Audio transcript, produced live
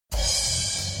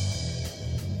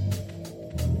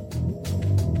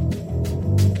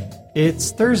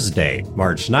It's Thursday,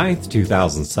 March 9th,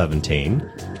 2017,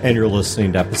 and you're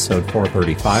listening to episode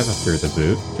 435 of Through the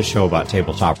Boot, the show about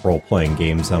tabletop role-playing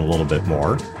games and a little bit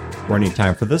more. Running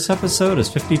time for this episode is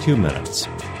 52 minutes.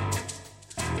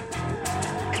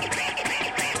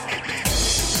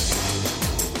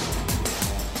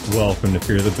 Welcome to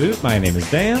Fear the Boot. My name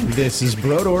is Dan. This is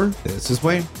Brodeur. This is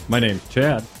Wayne. My name's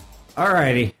Chad.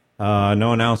 Alrighty.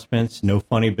 No announcements, no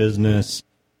funny business.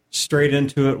 Straight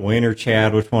into it. Wayne or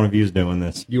Chad, which one of you is doing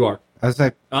this? You are. I was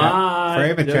like,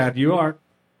 frame it, Chad. You are.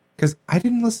 Because I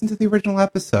didn't listen to the original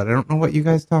episode. I don't know what you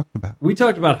guys talked about. We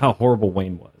talked about how horrible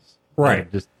Wayne was. Right.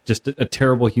 Just a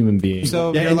terrible human being.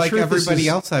 So Yeah, you're in like truth, everybody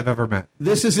else I've ever met.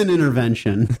 This is an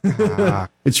intervention.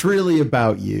 It's really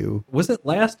about you. Was it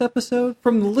last episode?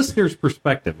 From the listener's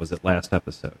perspective, was it last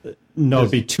episode? No,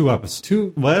 it'd be two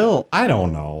episodes. Well, I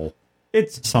don't know.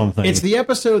 It's something. It's the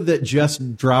episode that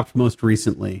just dropped most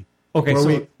recently. Okay,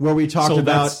 where we talked so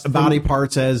about that's body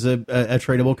parts as a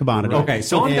tradable commodity. Okay,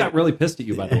 so Dawn got really pissed at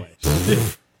you, by the way.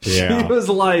 Yeah. She was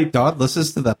like, Dodd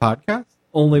listens to the podcast?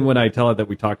 only when I tell her that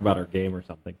we talk about our game or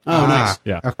something. Oh, nice.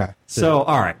 Yeah. Okay. So,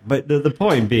 all right. But the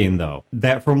point being, though,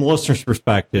 that from a listener's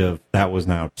perspective, that was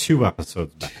now two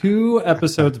episodes back. 2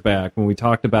 episodes back when we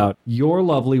talked about your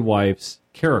lovely wife's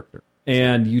character.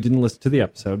 And you didn't listen to the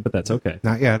episode, but that's okay.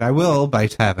 Not yet. I will,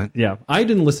 but I haven't. Yeah, I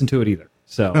didn't listen to it either,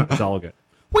 so it's all good.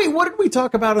 Wait, what did we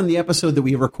talk about in the episode that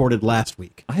we recorded last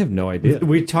week? I have no idea.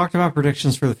 We talked about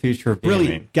predictions for the future of gaming.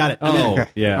 Brilliant. Got it. I'm in. Oh,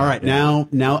 yeah. All right, yeah.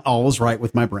 now all is right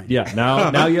with my brain. Yeah,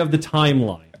 now you have the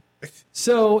timeline.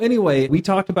 So anyway, we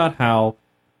talked about how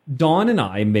Dawn and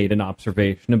I made an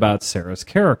observation about Sara's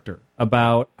character,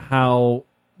 about how,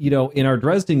 in our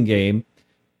Dresden game,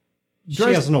 She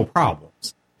has no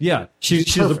problems. yeah,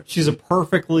 She's a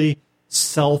perfectly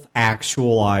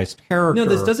self-actualized character. no,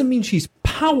 this doesn't mean she's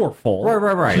powerful.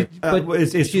 Right. But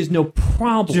she has no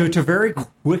problem. To very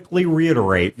quickly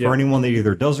reiterate, for anyone that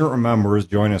either doesn't remember or is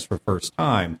joining us for the first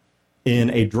time, in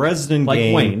a Dresden Like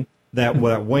game Wayne. that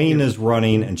Wayne is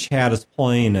running and Chad is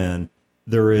playing in,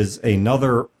 there is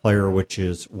another player, which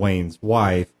is Wayne's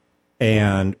wife,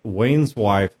 and Wayne's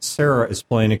wife, Sara, is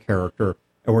playing a character,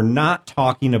 and we're not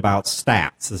talking about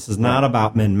stats. This is not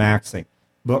about min-maxing.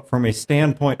 But from a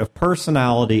standpoint of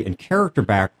personality and character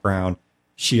background,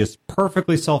 she is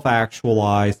perfectly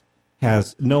self-actualized,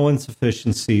 has no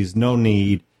insufficiencies, no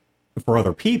need for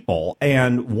other people.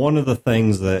 And one of the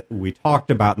things that we talked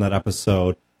about in that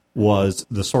episode was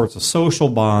the sorts of social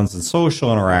bonds and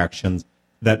social interactions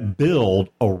that build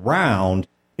around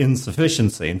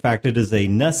insufficiency. In fact, it is a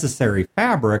necessary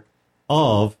fabric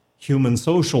of human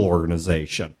social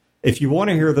organization. If you want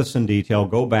to hear this in detail,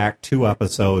 go back 2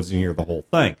 episodes and hear the whole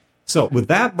thing. So with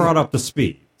that brought up to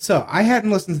speed. So I hadn't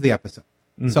listened to the episode.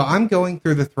 So I'm going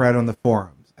through the thread on the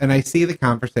forums, and I see the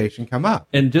conversation come up.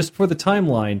 And just for the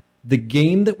timeline, the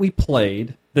game that we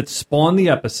played that spawned the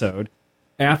episode,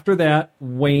 after that,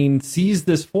 Wayne sees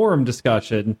this forum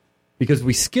discussion because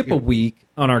we skip a week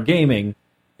on our gaming,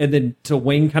 and then so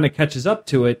Wayne kind of catches up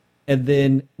to it, and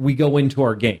then we go into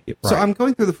our game. So I'm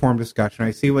going through the forum discussion. I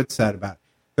see what's said about it.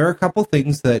 There are a couple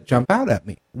things that jump out at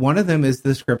me. One of them is the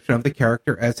description of the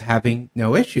character as having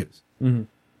no issues. Mm-hmm.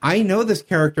 I know this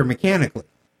character mechanically.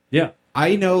 Yeah.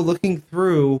 I know looking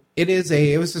through, I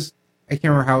can't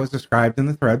remember how it was described in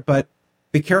the thread, but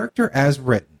the character as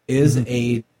written is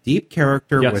a deep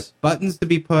character Yes. with buttons to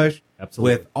be pushed,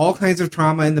 Absolutely. with all kinds of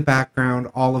trauma in the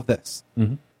background, all of this.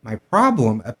 Mm-hmm. My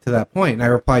problem up to that point, and I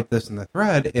replied to this in the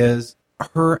thread, is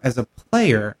her as a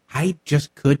player, I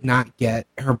just could not get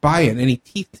her buy-in, any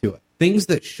teeth to it. Things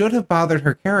that should have bothered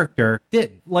her character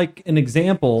didn't. Like an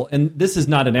example, and this is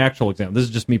not an actual example, this is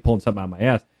just me pulling something out of my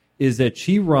ass, is that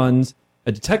she runs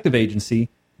a detective agency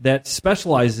that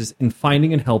specializes in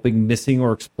finding and helping missing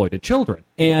or exploited children.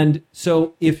 And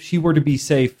so if she were to be,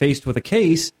 say, faced with a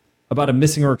case about a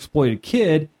missing or exploited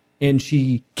kid, and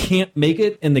she can't make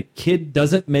it, and the kid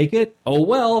doesn't make it, oh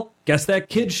well, guess that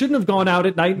kid shouldn't have gone out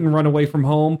at night and run away from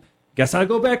home. Guess I'll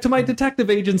go back to my detective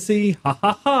agency, ha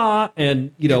ha ha.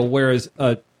 And, whereas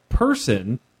a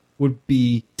person would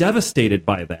be devastated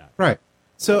by that. Right.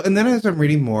 So, and then as I'm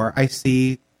reading more, I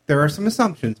see there are some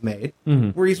assumptions made,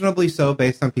 reasonably so,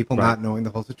 based on people not knowing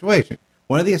the whole situation.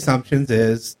 One of the assumptions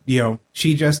is,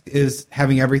 she just is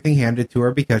having everything handed to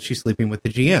her because she's sleeping with the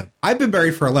GM. I've been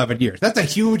married for 11 years. That's a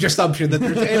huge assumption that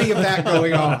there's any of that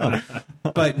going on.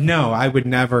 But no, I would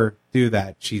never do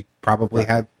that. She probably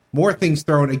had more things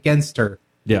thrown against her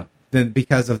than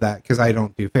because of that, because I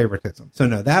don't do favoritism. So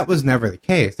no, that was never the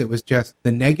case. It was just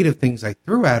the negative things I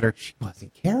threw at her, she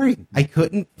wasn't carrying. I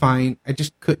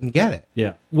just couldn't get it.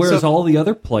 Yeah. Whereas all the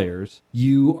other players,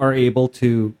 you are able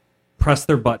to press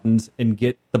their buttons and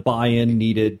get the buy-in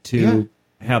needed to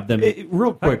have them.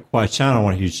 Real quick question. I don't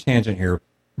want a huge tangent here,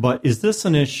 but is this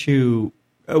an issue,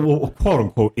 quote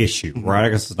unquote issue, right? I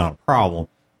guess it's not a problem,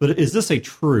 but is this a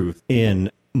truth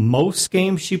in most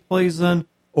games she plays in,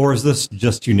 or is this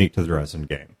just unique to the Dresden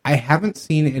game? I haven't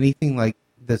seen anything like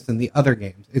this in the other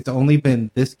games. It's only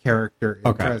been this character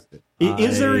in Dresden.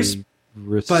 Is there a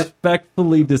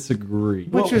respectfully disagree?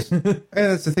 Which is, and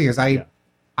that's the thing is, I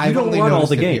don't only run all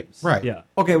the here. games, right? Yeah.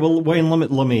 Okay, well, Wayne,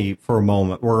 let me for a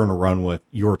moment. We're going to run with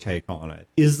your take on it.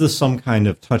 Is this some kind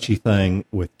of touchy thing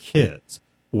with kids,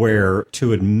 where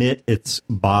to admit it's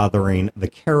bothering the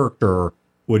character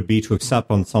would be to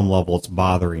accept on some level it's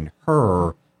bothering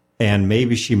her, and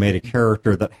maybe she made a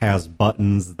character that has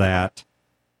buttons that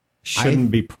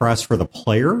shouldn't be pressed for the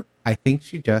player? I think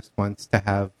she just wants to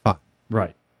have fun.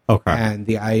 Right. Okay. And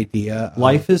the idea of,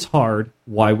 Life is hard.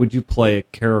 Why would you play a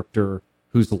character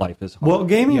whose life is hard? Well,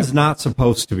 gaming is not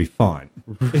supposed to be fun.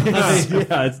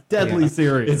 It's deadly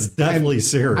serious. It's deadly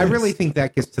serious. I really think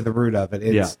that gets to the root of it.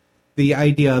 It's the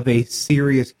idea of a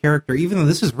serious character, even though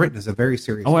this is written as a very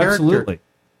serious character. Absolutely.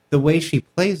 The way she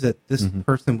plays it, this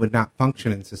person would not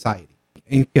function in society.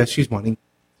 And because she's wanting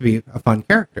to be a fun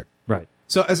character. Right.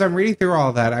 So as I'm reading through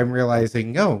all that, I'm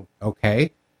realizing, oh,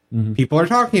 okay, people are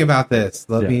talking about this.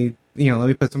 Let me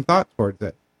put some thought towards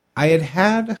it. I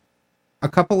had a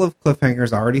couple of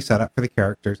cliffhangers already set up for the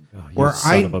characters, where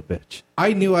son of a bitch.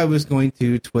 I knew I was going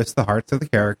to twist the hearts of the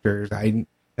characters and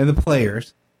the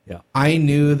players. Yeah. I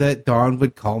knew that Dawn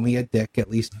would call me a dick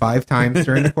at least 5 times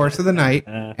during the course of the night,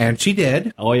 and she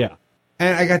did. Oh, yeah.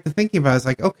 And I got to thinking about it. I was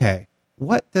like, okay,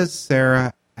 what does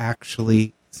Sara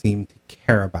actually seem to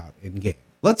care about in game?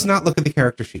 Let's not look at the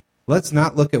character sheet. Let's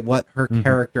not look at what her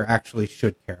character actually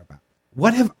should care about.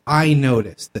 What have I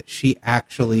noticed that she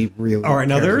actually really All right,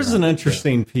 now cares there's about? an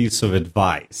interesting piece of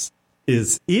advice.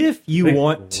 Is if you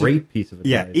want to... Great piece of advice.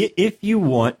 Yeah, if you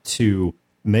want to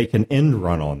make an end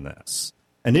run on this,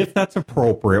 and if that's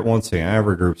appropriate, once again,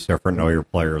 every group's different, know your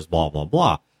players, blah, blah,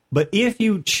 blah. But if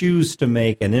you choose to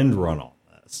make an end run on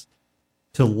this,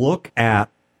 to look at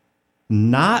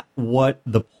not what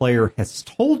the player has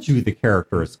told you the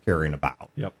character is caring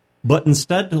about, but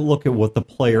instead to look at what the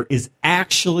player is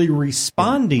actually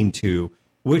responding to,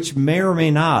 which may or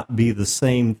may not be the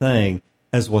same thing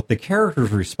as what the character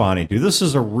is responding to. This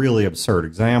is a really absurd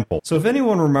example. So if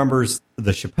anyone remembers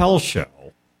the Chappelle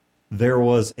Show, there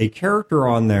was a character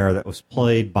on there that was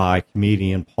played by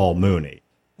comedian Paul Mooney.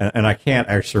 And I can't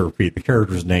actually repeat the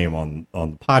character's name on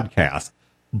the podcast,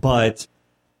 but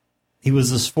he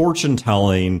was this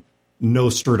fortune-telling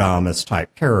Nostradamus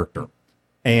type character.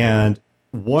 And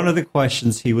one of the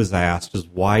questions he was asked is,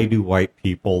 why do white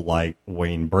people like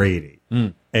Wayne Brady?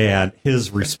 And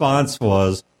his response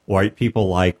was, white people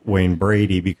like Wayne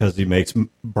Brady because he makes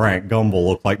Bryant Gumbel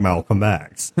look like Malcolm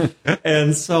X.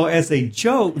 And so as a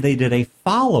joke, they did a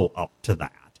follow-up to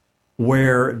that,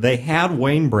 where they had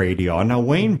Wayne Brady on. Now,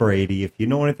 Wayne Brady, if you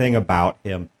know anything about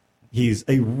him, he's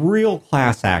a real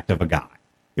class act of a guy.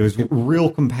 He was real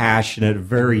compassionate,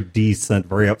 very decent,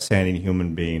 very upstanding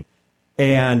human being.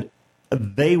 And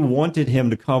they wanted him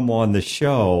to come on the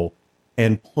show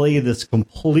and play this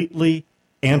completely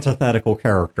antithetical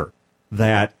character,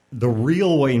 that the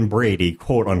real Wayne Brady,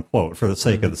 quote unquote, for the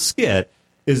sake of the skit,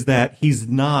 is that he's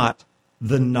not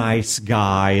the nice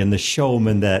guy and the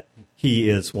showman that he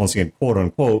is, once again, quote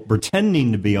unquote,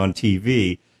 pretending to be on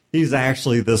TV. He's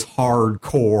actually this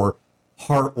hardcore,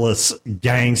 heartless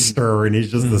gangster, and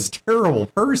he's just this terrible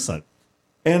person.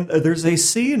 And there's a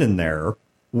scene in there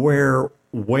where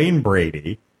Wayne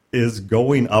Brady is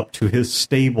going up to his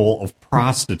stable of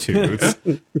prostitutes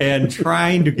and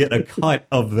trying to get a cut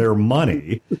of their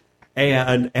money.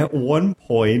 And at one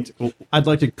point, I'd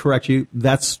like to correct you.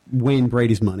 That's Wayne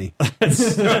Brady's money.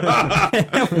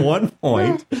 at one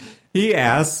point, he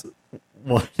asks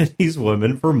one of these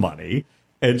women for money,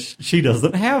 and she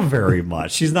doesn't have very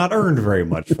much. She's not earned very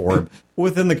much for him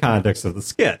within the context of the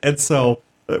skit. And so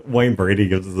Wayne Brady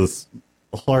gives this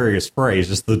hilarious phrase,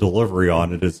 just the delivery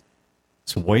on it is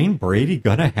Wayne Brady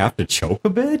gonna have to choke a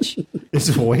bitch?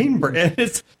 Is Wayne Brady?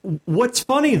 It's what's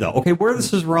funny though. Okay, where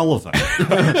this is relevant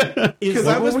is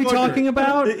I was what are we talking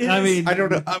about? I mean, I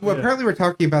don't know. Well, apparently we're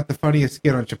talking about the funniest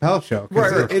skit on Chappelle's show.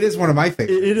 Right. It is one of my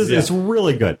favorites. it is. Yeah. It's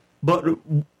really good, but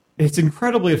it's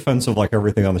incredibly offensive, like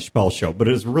everything on the Chappelle show. But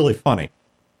it is really funny.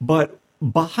 But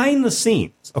behind the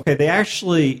scenes, okay, they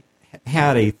actually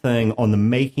had a thing on the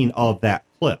making of that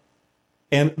clip,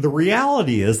 and the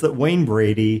reality is that Wayne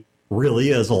Brady really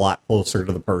is a lot closer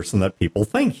to the person that people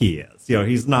think he is. You know,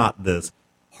 he's not this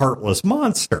heartless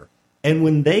monster. And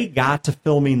when they got to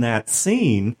filming that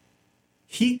scene,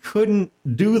 he couldn't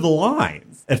do the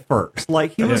lines at first.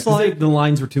 Like, he was like... The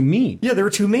lines were too mean. Yeah, they were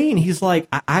too mean. He's like,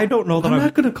 I don't know that I'm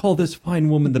not going to call this fine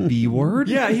woman the B word.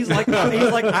 Yeah, he's like,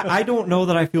 I don't know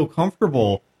that I feel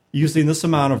comfortable using this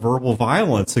amount of verbal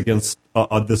violence against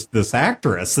this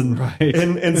actress. And,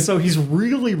 and so he's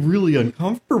really, really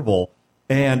uncomfortable.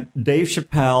 And Dave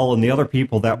Chappelle and the other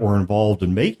people that were involved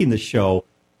in making the show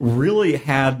really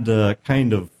had to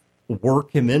kind of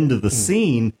work him into the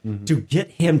scene to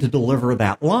get him to deliver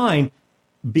that line.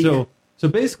 So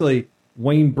basically,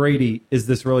 Wayne Brady is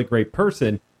this really great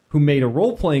person who made a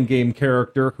role-playing game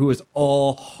character who is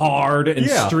all hard and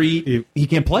street. He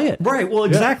can't play it. Right, well,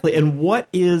 exactly. And what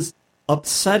is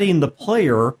upsetting the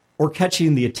player or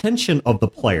catching the attention of the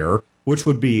player, which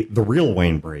would be the real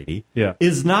Wayne Brady,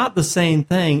 is not the same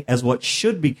thing as what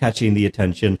should be catching the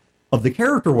attention of the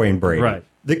character Wayne Brady. Right.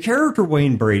 The character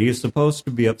Wayne Brady is supposed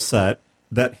to be upset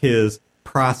that his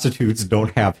prostitutes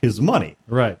don't have his money.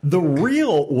 Right. The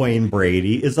real Wayne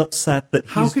Brady is upset that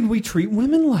how can we treat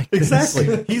women like this?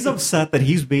 Exactly. He's upset that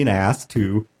he's being asked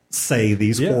to say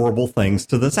these horrible things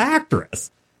to this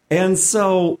actress. And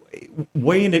so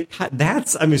Wayne,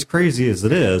 that's, I mean, as crazy as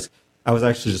it is, I was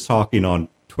actually just talking on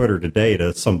Twitter today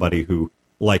to somebody who,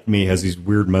 like me, has these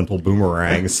weird mental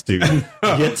boomerangs to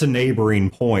get to neighboring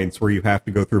points where you have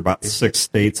to go through about 6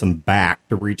 states and back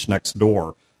to reach next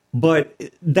door. But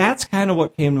that's kind of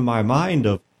what came to my mind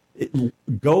of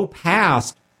go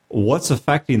past what's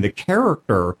affecting the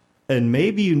character, and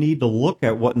maybe you need to look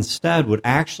at what instead would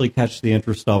actually catch the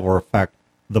interest of or affect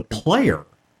the player,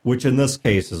 which in this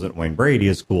case isn't Wayne Brady,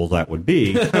 as cool as that would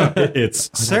be. It's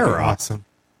Sara. Awesome.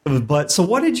 But so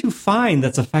what did you find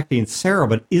that's affecting Sara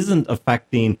but isn't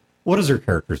affecting, what is her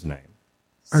character's name?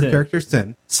 Her character's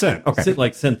Sin. Sin, okay. Sin,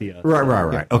 like Cynthia.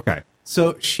 Right, okay.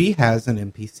 So she has an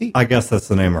NPC. I guess that's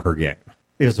the name of her game.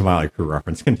 Here's a Motley Crue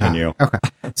reference. Continue. Okay.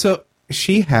 So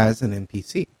she has an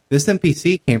NPC. This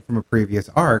NPC came from a previous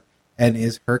arc and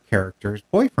is her character's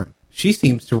boyfriend. She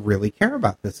seems to really care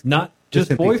about this. Not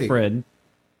just NPC. boyfriend,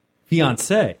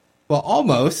 fiancé. Well,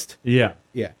 almost. Yeah.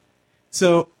 Yeah.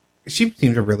 So she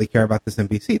seems to really care about this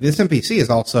NPC. This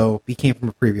NPC he came from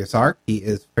a previous arc. He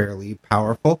is fairly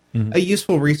powerful, a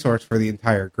useful resource for the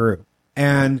entire group.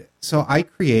 And so I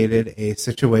created a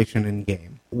situation in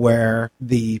game where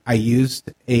I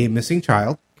used a missing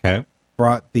child. Okay.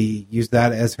 Used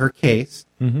that as her case.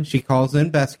 She calls in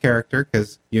Beth's character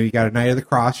because you got a Knight of the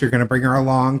Cross. You're going to bring her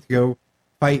along to go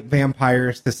fight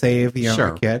vampires to save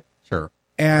a kid. Sure.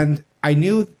 And I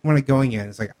knew when going in,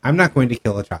 it's like, I'm not going to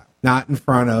kill a child. Not in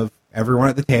front of everyone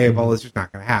at the table. It's just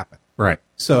not going to happen. Right.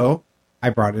 So I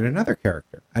brought in another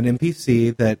character, an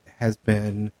NPC that has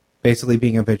been basically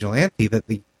being a vigilante that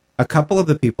a couple of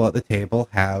the people at the table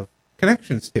have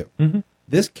connections to.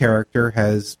 This character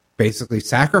has basically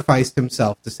sacrificed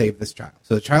himself to save this child.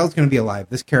 So the child's going to be alive.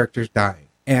 This character's dying.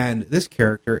 And this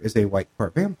character is a white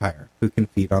court vampire who can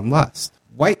feed on lust.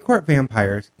 White court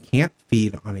vampires can't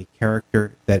feed on a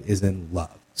character that is in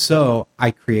love. So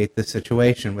I create this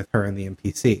situation with her and the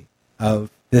NPC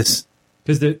of this.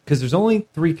 Because there's only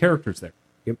 3 characters there.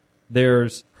 Yep.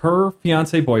 There's her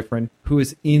fiancé boyfriend who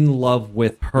is in love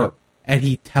with her. Yep. And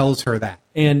he tells her that.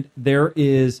 And there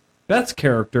is Beth's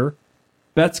character.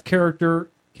 Beth's character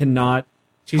cannot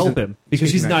help him because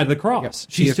she's Knight of the Cross.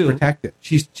 Yep. She's protected.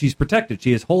 She's protected.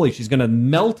 She is holy. She's going to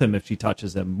melt him if she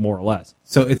touches him, more or less.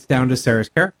 So it's down to Sarah's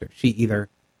character. She either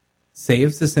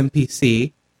saves this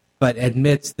NPC, but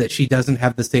admits that she doesn't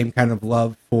have the same kind of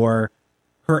love for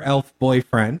her elf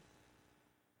boyfriend,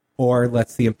 or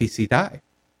lets the NPC die.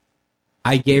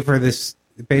 I gave her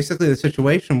basically the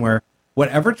situation where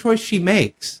whatever choice she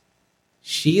makes,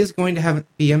 she is going to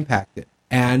be impacted.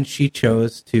 And she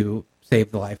chose to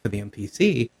save the life of the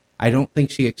NPC. I don't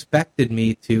think she expected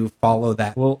me to follow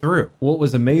that through. What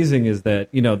was amazing is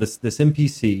that, this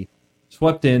NPC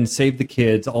swept in, saved the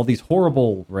kids. All these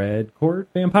horrible red court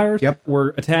vampires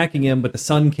were attacking him, but the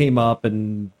sun came up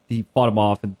and he fought him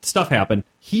off and stuff happened.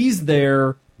 He's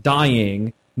there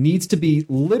dying, needs to be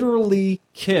literally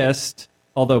kissed,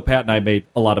 although Pat and I made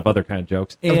a lot of other kind of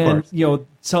jokes. And,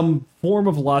 some form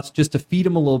of lust just to feed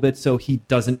him a little bit so he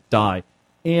doesn't die.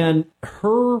 And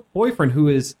her boyfriend, who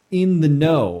is in the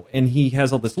know, and he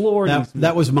has all this lore.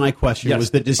 That was my question. Yes.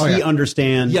 Was that does he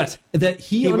understand? Yes, that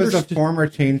he was a former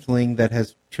changeling that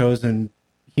has chosen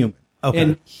human. Okay.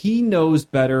 And he knows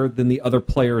better than the other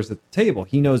players at the table.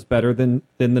 He knows better than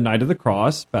the Knight of the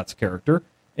Cross, Beth's character,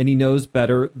 and he knows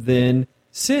better than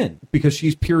Sin because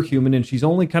she's pure human and she's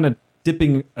only kind of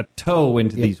dipping a toe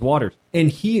into these waters. And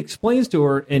he explains to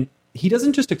her, and he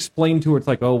doesn't just explain to her, it's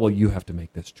like, oh, well, you have to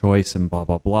make this choice and blah,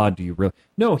 blah, blah. Do you really?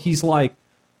 No, he's like,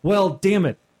 well, damn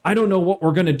it. I don't know what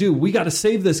we're going to do. We got to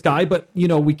save this guy, but,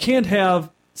 we can't have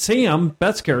Sam,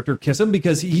 Beth's character, kiss him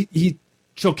because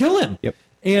she'll kill him. Yep.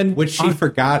 And which she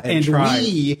forgot and tried.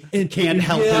 We can't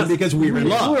help him because we're in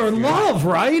love. We're in love,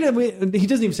 right? I mean, he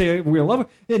doesn't even say we're in love.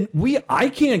 And I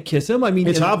can't kiss him. I mean,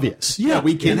 it's obvious. Yeah,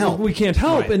 we can't help. We can't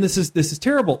help. Right. And this is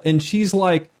terrible. And she's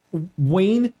like,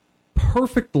 Wayne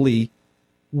perfectly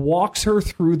walks her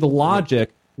through the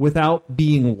logic without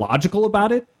being logical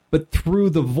about it, but through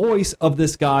the voice of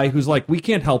this guy who's like, we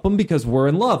can't help him because we're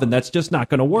in love, and that's just not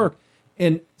going to work.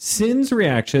 And Sin's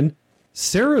reaction,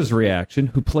 Sarah's reaction,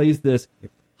 who plays this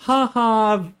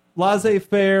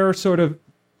laissez-faire sort of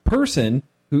person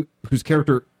whose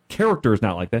character is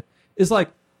not like that, is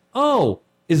like, oh,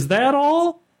 is that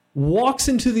all? Walks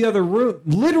into the other room,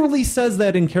 literally says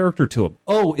that in character to him.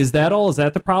 Oh, is that all? Is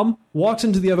that the problem? Walks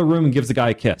into the other room and gives the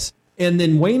guy a kiss. And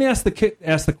then Wayne asks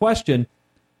the question,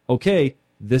 okay,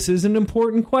 this is an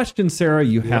important question, Sarah.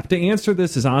 You have to answer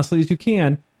this as honestly as you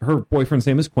can. Her boyfriend's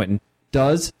name is Quentin.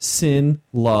 Does Sin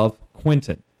love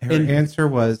Quentin? Her answer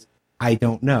was, I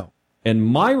don't know. And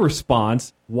my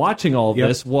response, watching all of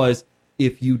this, was,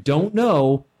 if you don't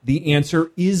know, the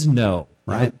answer is no.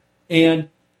 Right. And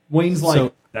Wayne's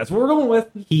like, that's what we're going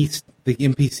with. The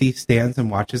NPC stands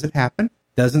and watches it happen,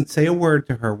 doesn't say a word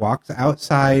to her, walks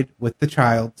outside with the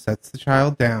child, sets the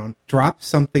child down, drops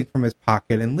something from his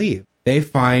pocket, and leaves. They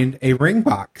find a ring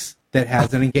box that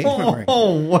has an engagement ring.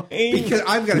 Oh, Wayne. Because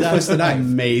I'm going to twist the knife.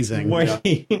 Amazing.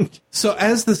 Wayne. So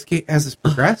as this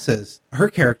progresses, her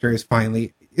character is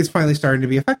finally starting to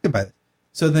be affected by this.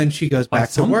 So then she goes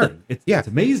back to work. It's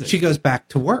amazing. She goes back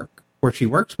to work where she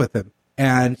works with him,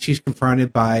 and she's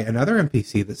confronted by another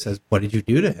NPC that says, "What did you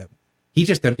do to him? He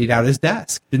just emptied out his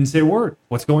desk. Didn't say a word.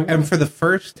 What's going on?" And for the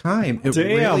first time, it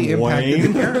really impacted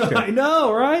Wayne. the character. I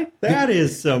know, right? That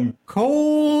is some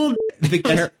cold.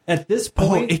 At this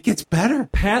point, it gets better.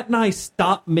 Pat and I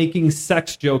stopped making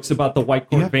sex jokes about the White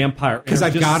Court vampire. Because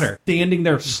I've got her. Standing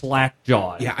there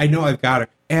slack-jawed. Yeah, I know I've got her.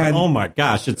 And Oh my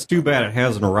gosh, it's too bad it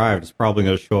hasn't arrived. It's probably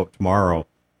going to show up tomorrow.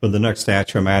 But the next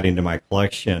statue I'm adding to my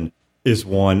collection is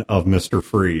one of Mr.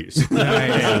 Freeze. And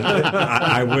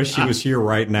I wish he was here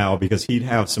right now because he'd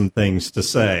have some things to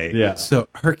say. Yeah. so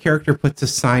her character puts a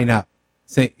sign up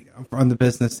on the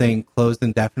business saying closed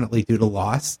indefinitely due to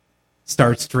loss,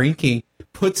 starts drinking,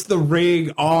 puts the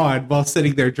ring on while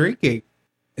sitting there drinking.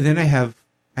 And then I have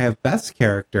Beth's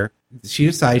character. She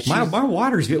decides My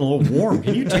water's getting a little warm.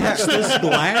 Can you touch this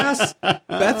glass?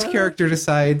 Beth's character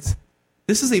decides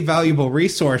this is a valuable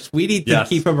resource. We need to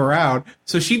keep him around.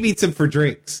 So she meets him for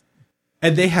drinks.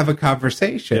 And they have a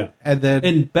conversation. Yeah.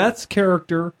 And Beth's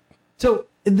character, so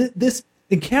this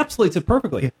encapsulates it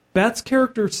perfectly. Yeah. Beth's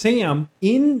character, Sam,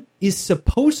 is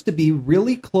supposed to be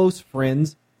really close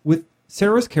friends with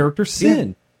Sarah's character, Sin.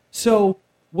 Yeah. So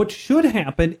what should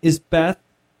happen is Beth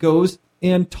goes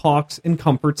and talks and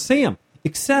comforts Sam.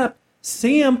 Except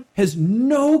Sam has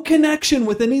no connection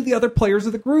with any of the other players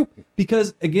of the group.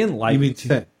 Because, again, like... You mean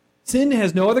Sin? Sin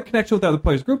has no other connection with the other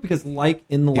players of the group because, like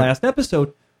in the last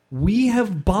episode, we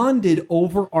have bonded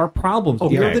over our problems.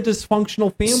 Okay. We're the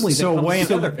dysfunctional family that comes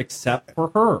together, except for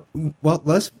her. Well,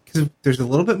 because there's a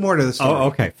little bit more to the story. Oh,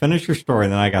 okay. Finish your story,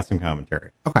 and then I got some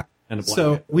commentary. Okay. And a So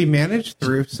blanket. we managed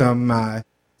through some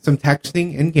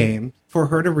texting in game for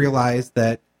her to realize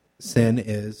that Sin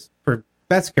is, for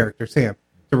Beth's character, Sam,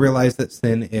 to realize that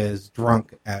Sin is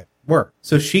drunk at work.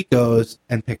 So she goes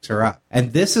and picks her up.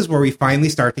 And this is where we finally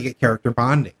start to get character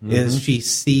bonding, is she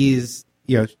sees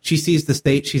the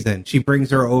state she's in. She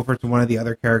brings her over to one of the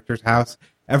other characters' house.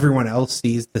 Everyone else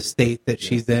sees the state that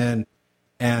she's in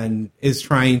and is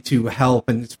trying to help,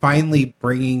 and it's finally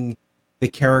bringing the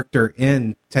character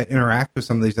in to interact with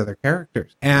some of these other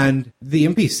characters. And the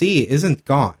NPC isn't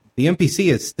gone. The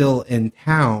NPC is still in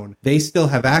town. They still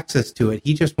have access to it.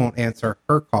 He just won't answer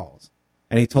her calls.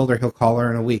 And he told her he'll call her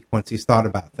in a week once he's thought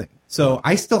about things. So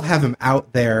I still have him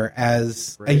out there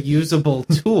as a usable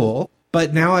tool.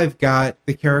 But now I've got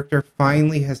the character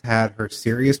finally has had her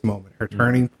serious moment, her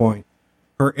turning point,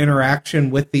 her interaction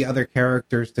with the other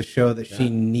characters to show that she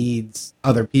needs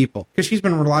other people. Because she's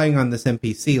been relying on this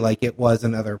NPC like it was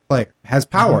another player. Has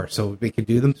power, so we could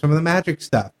do some of the magic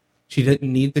stuff. She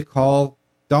didn't need to call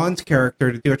Dawn's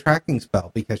character to do a tracking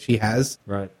spell because she has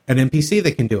an NPC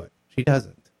that can do it. She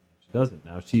doesn't. She doesn't.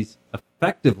 Now she's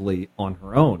effectively on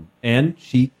her own. And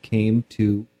she came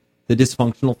to the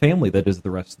dysfunctional family that is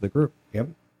the rest of the group. Yep.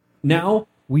 Now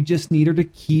we just need her to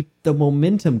keep the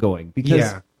momentum going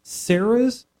because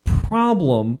Sarah's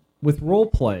problem with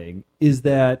role-playing is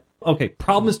that, okay,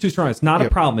 problem is too strong. It's not a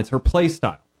problem. It's her play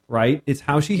style, right? It's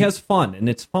how she has fun, and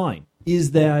it's fine.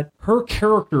 is that her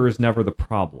character is never the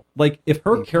problem. Like, if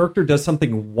her character does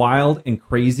something wild and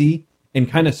crazy and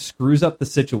kind of screws up the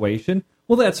situation,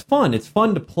 well, that's fun. It's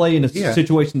fun to play in a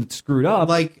situation that's screwed up.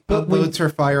 Like, uploads her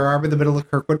firearm in the middle of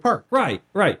Kirkwood Park. Right.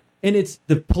 And it's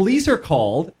the police are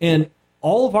called, and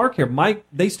all of our care,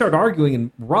 they start arguing,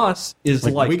 and Russ is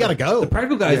like we gotta go. The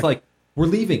practical guy is like, we're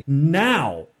leaving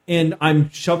now. And I'm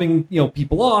shoving,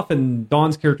 people off, and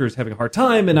Dawn's character is having a hard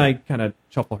time, and I kind of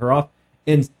shuffle her off.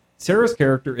 And Sarah's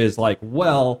character is like,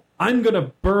 well, I'm going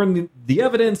to burn the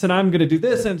evidence, and I'm going to do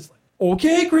this. And it's like,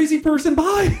 okay, crazy person,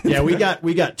 bye. Yeah, we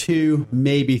got 2,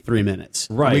 maybe 3 minutes.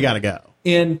 Right. We got to go.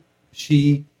 And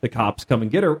the cops come and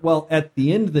get her. Well, at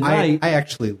the end of the night... I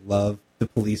actually love the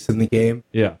police in the game.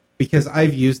 Yeah. Because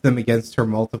I've used them against her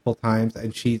multiple times,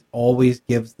 and she always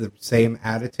gives the same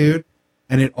attitude,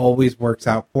 and it always works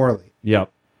out poorly.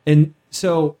 Yep. And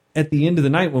so at the end of the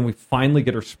night, when we finally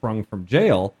get her sprung from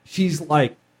jail, she's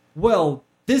like, well,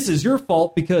 this is your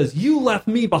fault because you left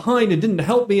me behind and didn't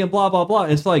help me and blah, blah, blah.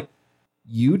 And it's like,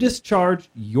 you discharged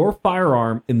your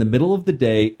firearm in the middle of the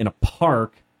day in a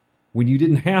park when you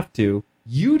didn't have to.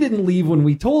 You didn't leave when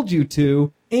we told you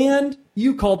to, and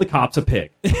you called the cops a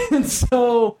pig. And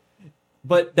so,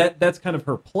 but that's kind of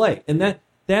her play. And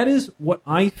that is what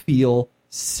I feel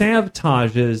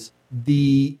sabotages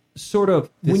the sort of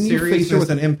the when you face her with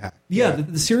an impact. Yeah,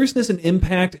 the seriousness and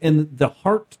impact and the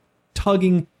heart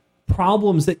tugging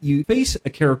problems that you face a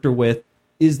character with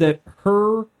is that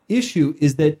her issue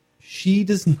is that she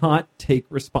does not take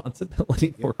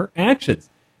responsibility for her actions.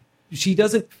 She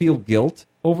doesn't feel guilt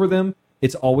over them.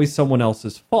 It's always someone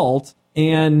else's fault,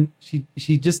 and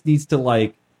she just needs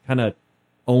to kind of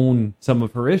own some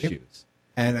of her issues.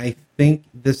 And I think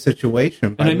this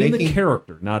situation, and I mean the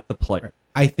character, not the player.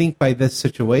 I think by this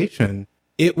situation,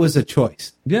 it was a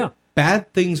choice. Yeah.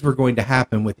 Bad things were going to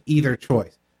happen with either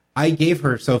choice. I gave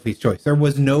her Sophie's choice. There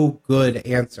was no good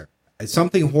answer.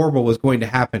 Something horrible was going to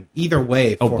happen either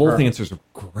way for both her. answers are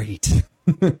great.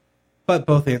 But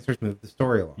both answers moved the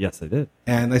story along. Yes, they did.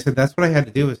 And I said, that's what I had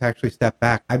to do, is actually step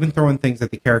back. I've been throwing things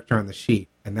at the character on the sheet,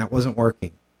 and that wasn't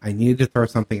working. I needed to throw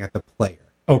something at the player.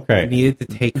 Okay. I needed to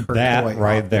take her that toy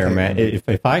right off there, the man.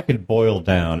 If I could boil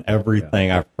down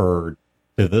everything I've heard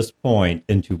to this point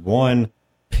into one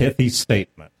pithy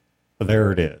statement,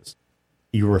 there it is.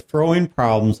 You were throwing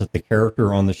problems at the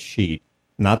character on the sheet,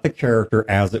 not the character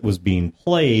as it was being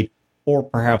played, or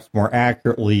perhaps more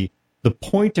accurately, the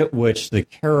point at which the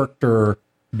character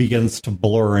begins to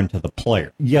blur into the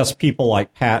player. Yes, people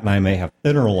like Pat and I may have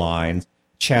thinner lines,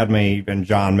 Chad and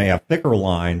John may have thicker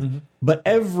lines, but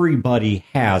everybody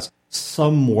has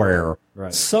somewhere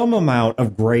some amount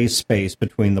of gray space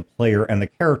between the player and the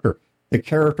character. The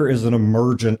character is an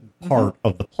emergent part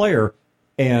of the player,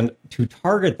 and to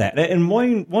target that, and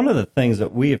one of the things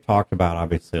that we have talked about,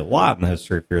 obviously, a lot in the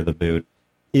history of Fear of the Boot,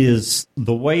 is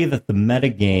the way that the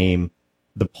metagame,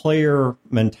 the player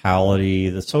mentality,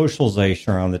 the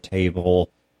socialization around the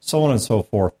table, so on and so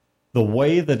forth, the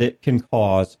way that it can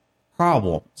cause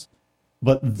problems.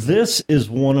 But this is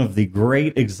one of the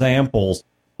great examples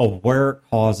of where it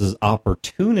causes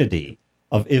opportunity,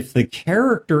 of if the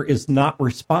character is not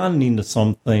responding to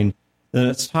something, then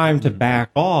it's time to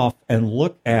back off and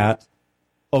look at,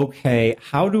 okay,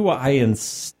 how do I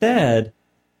instead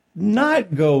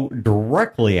not go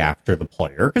directly after the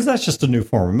player, because that's just a new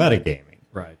form of metagaming.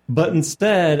 Right. But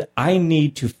instead, I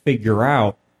need to figure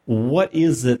out what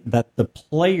is it that the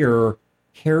player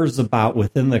cares about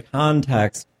within the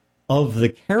context of the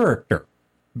character.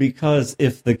 Because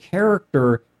if the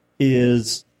character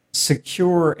is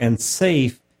secure and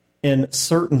safe in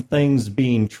certain things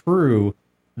being true,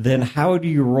 then how do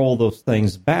you roll those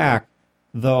things back?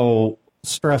 Though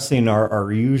stressing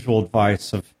our usual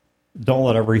advice of don't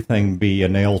let everything be a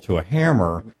nail to a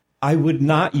hammer, I would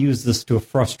not use this to a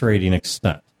frustrating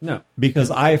extent. No.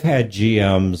 Because I've had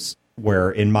GMs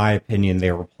where, in my opinion,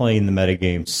 they were playing the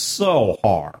metagame so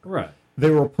hard. Right.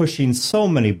 They were pushing so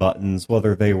many buttons,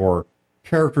 whether they were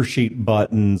character sheet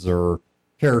buttons or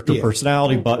character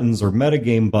personality buttons or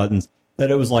metagame buttons,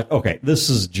 that it was like, okay, this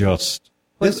is just,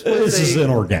 this is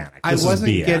inorganic. I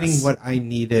wasn't getting what I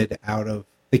needed out of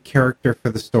the character for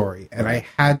the story, and I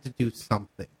had to do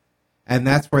something. And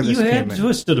that's where this came in. You had to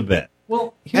twist it a bit.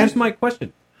 Well, here's my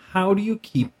question. How do you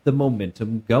keep the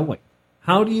momentum going?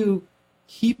 How do you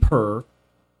keep her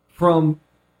from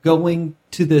going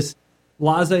to this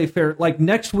laissez-faire? Like,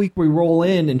 next week we roll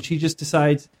in and she just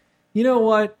decides, you know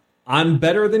what? I'm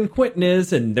better than Quentin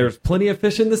is, and there's plenty of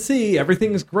fish in the sea.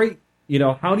 Everything is great. You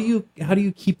know, how do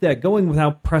you keep that going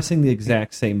without pressing the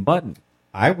exact same button?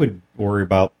 I would worry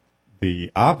about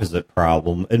the opposite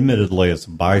problem, admittedly as a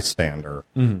bystander,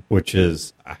 which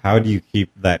is how do you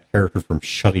keep that character from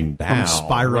shutting down? From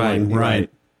spiraling, right.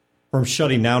 From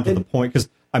shutting down to the point, because,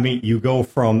 I mean, you go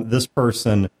from this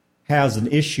person has an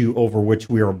issue over which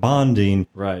we are bonding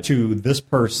to this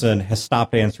person has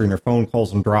stopped answering their phone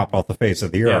calls and dropped off the face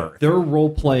of the earth. They're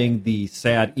role-playing the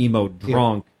sad, emo,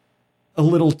 drunk a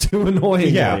little too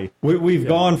annoyingly. Yeah, we've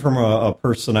gone from a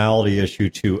personality issue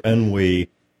to ennui,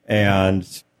 and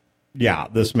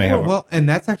this may have... Well, and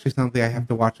that's actually something I have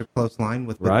to watch a close line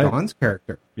with Dawn's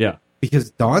character. Yeah.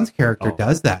 Because Dawn's character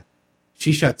does that.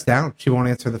 She shuts down. She won't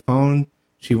answer the phone.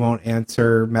 She won't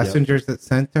answer messengers that's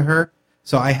sent to her.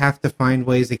 So I have to find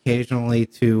ways occasionally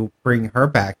to bring her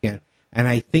back in. And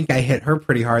I think I hit her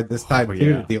pretty hard this time,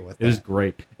 too, to deal with that. It was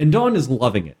great. And Dawn is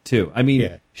loving it, too. I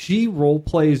mean, she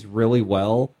role-plays really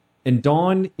well. And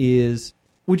Dawn is...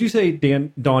 Would you say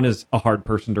Dawn is a hard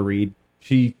person to read?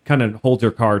 She kind of holds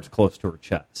her cards close to her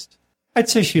chest. I'd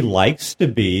say she likes to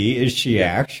be. Is she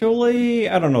actually?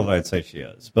 I don't know that I'd say she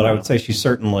is. But I would say she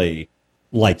certainly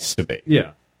likes to be.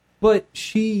 Yeah. But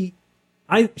she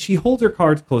holds her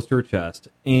cards close to her chest,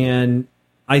 and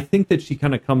I think that she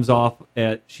kind of comes off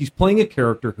she's playing a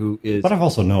character who is... But I've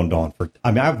also known Dawn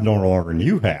I've known her longer than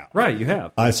you have. Right, you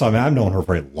have. So, I've known her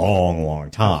for a long,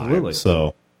 long time. Absolutely.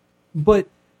 So. But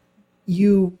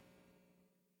you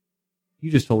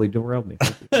just totally derailed me.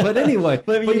 But anyway,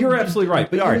 but you're absolutely right.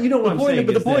 But you know what I'm saying.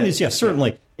 But the point is, yes,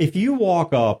 certainly, if you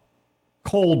walk up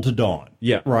cold to Dawn,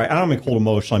 right? I don't mean cold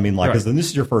emotional, I mean like, because this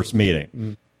is your first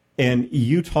meeting, and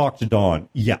you talk to Dawn,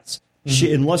 yes,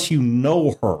 she, unless you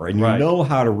know her and you know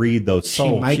how to read those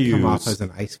subtle cues. She might come off as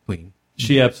an ice queen.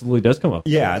 She absolutely does come off.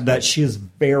 Yeah, that she is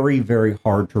very, very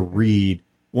hard to read,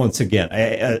 once again,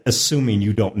 assuming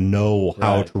you don't know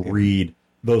how to read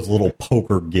those little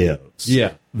poker gives.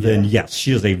 Then yes,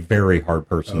 she is a very hard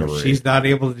person to read. She's not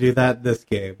able to do that in this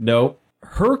game. No.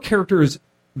 Her character is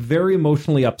very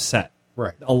emotionally upset.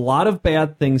 Right. A lot of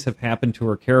bad things have happened to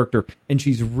her character, and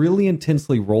she's really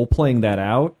intensely role-playing that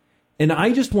out. And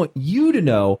I just want you to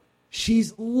know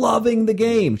she's loving the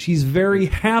game. She's very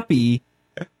happy,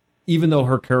 even though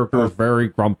her character is very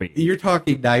grumpy. You're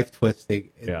talking knife twisting.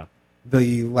 Yeah.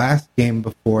 The last game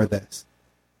before this,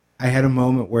 I had a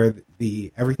moment where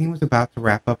everything was about to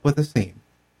wrap up with a scene,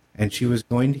 and she was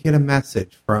going to get a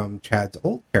message from Chad's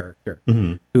old character,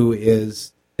 who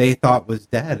they thought was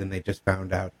dead, and they just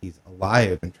found out he's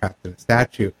alive and trapped in a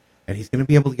statue, and he's going to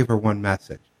be able to give her one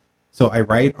message. So I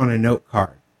write on a note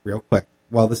card, real quick,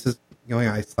 while this is going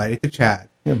on, I slide it to Chad.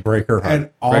 Break her heart. And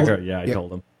I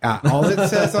told him. All it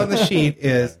says on the sheet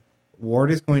is, Ward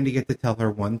is going to get to tell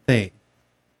her one thing.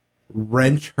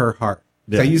 Wrench her heart.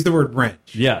 So I use the word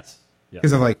wrench. Yes.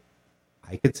 Because I'm like,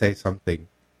 I could say something,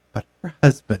 but her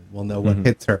husband will know what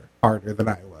hits her harder than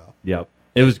I will. Yep.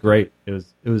 It was great. It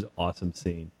was awesome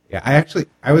scene. Yeah,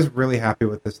 I was really happy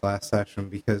with this last session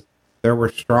because there were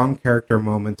strong character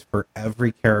moments for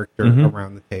every character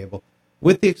around the table,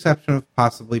 with the exception of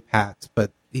possibly Pat's,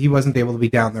 but he wasn't able to be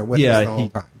down there with us the whole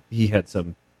time. He had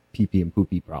some pee-pee and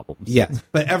poopy problems. Yes,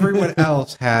 but everyone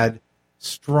else had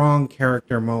strong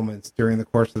character moments during the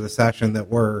course of the session that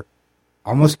were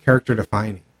almost character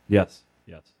defining. Yes.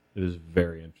 It was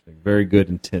very interesting. Very good,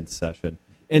 intense session.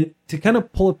 And to kind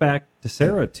of pull it back to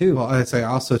Sara, too. Well, as I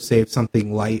also saved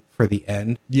something light for the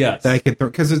end. Yes. That I could throw,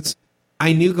 because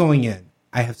I knew going in,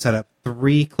 I have set up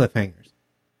 3 cliffhangers.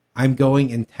 I'm going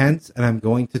intense, and I'm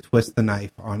going to twist the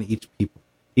knife on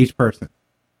each person.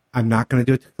 I'm not going to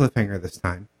do it to cliffhanger this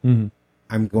time.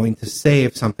 I'm going to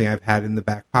save something I've had in the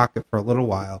back pocket for a little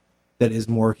while that is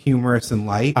more humorous and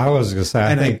light. I was going to say,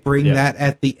 I bring that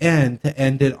at the end to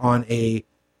end it on a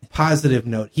positive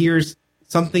note. Here's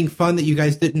something fun that you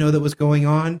guys didn't know that was going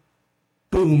on.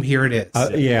 Boom, here it is.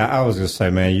 I was going to say,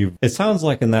 man, it sounds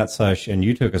like in that session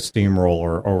you took a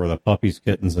steamroller over the puppies,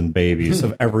 kittens, and babies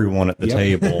of everyone at the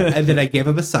table. And then I gave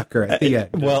him a sucker at the end.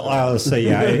 Well, I was say,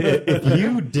 if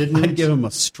you didn't... I'd give him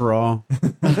a straw.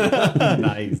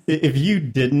 Nice. If you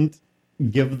didn't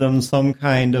give them some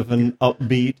kind of an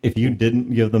upbeat, if you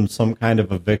didn't give them some kind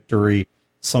of a victory,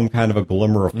 some kind of a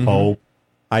glimmer of hope,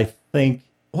 I think...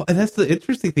 Well, and that's the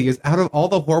interesting thing is, out of all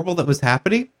the horrible that was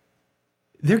happening,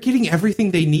 they're getting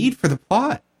everything they need for the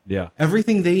plot. Yeah.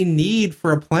 Everything they need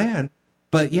for a plan.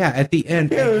 But yeah, at the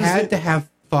end, I had to have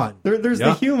fun. There's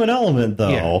the human element, though.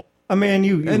 Yeah. I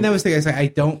mean, and that was the thing I said, I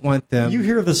don't want them... You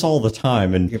hear this all the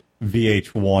time in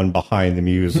VH1 Behind the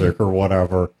Music or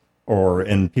whatever, or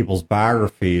in people's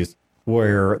biographies,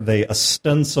 where they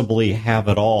ostensibly have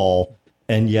it all,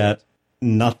 and yet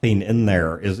nothing in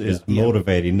there is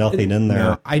motivating. Nothing in there.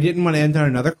 No, I didn't want to end on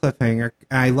another cliffhanger.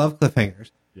 I love cliffhangers.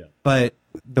 Yeah. But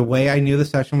the way I knew the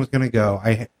session was going to go,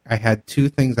 I had two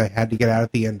things I had to get out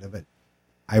at the end of it.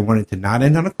 I wanted to not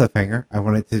end on a cliffhanger. I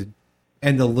wanted to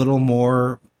end a little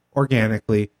more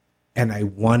organically, and I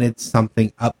wanted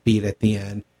something upbeat at the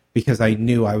end because I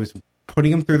knew I was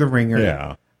putting them through the ringer.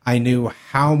 Yeah. I knew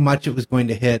how much it was going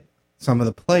to hit some of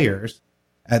the players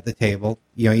at the table,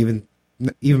 even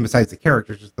besides the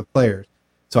characters, just the players.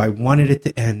 So I wanted it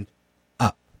to end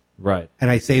up. Right. And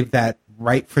I saved that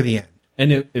right for the end.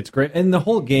 And it's great. And the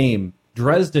whole game,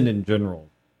 Dresden in general,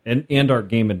 and our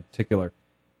game in particular,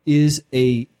 is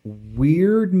a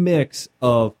weird mix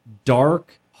of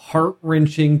dark,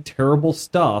 heart-wrenching, terrible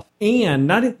stuff, and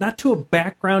not to a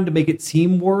background to make it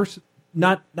seem worse,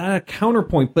 not a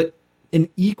counterpoint, but an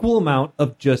equal amount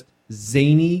of just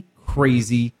zany,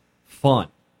 crazy fun.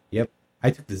 Yep.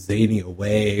 I took the zany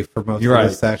away for most You're of right.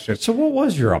 the session. So what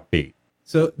was your upbeat?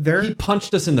 So He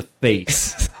punched us in the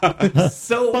face.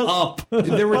 So up.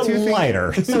 there were two things.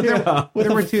 Lighter. So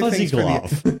there were two fuzzy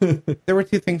things for there were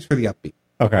two things for the upbeat.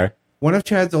 Okay. One of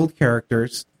Chad's old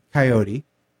characters, Coyote,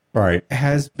 Right.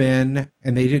 has been,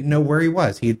 and they didn't know where he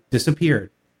was. He had disappeared.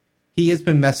 He has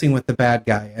been messing with the bad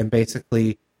guy, and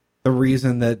basically the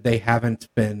reason that they haven't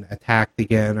been attacked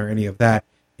again or any of that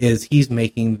is he's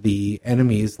making the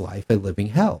enemy's life a living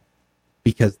hell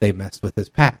because they messed with his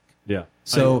pack. Yeah.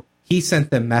 So he sent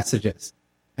them messages,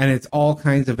 and it's all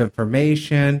kinds of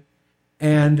information.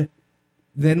 And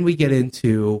then we get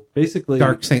into Basically,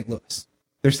 Dark St. Louis.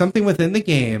 There's something within the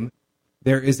game.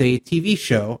 There is a TV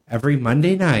show every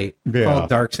Monday night called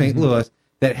Dark St. Louis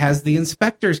that has the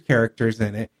inspector's characters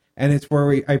in it, and it's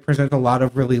where I present a lot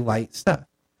of really light stuff.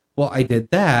 Well, I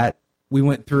did that. We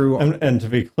went through... And to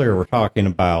be clear, we're talking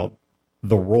about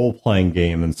the role-playing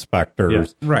game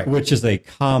Inspectors, right. which is a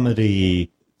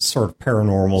comedy sort of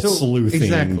paranormal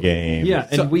sleuthing game. Yeah,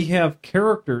 and we have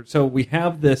characters. So we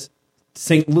have this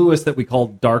St. Louis that we call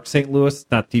Dark St. Louis. It's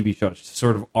not a TV show. It's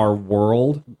sort of our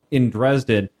world in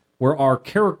Dresden, where our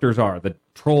characters are the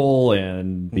troll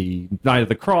and the Knight of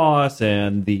the Cross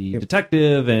and the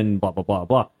detective and blah, blah, blah,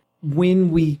 blah.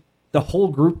 When the whole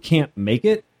group can't make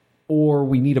it or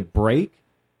we need a break,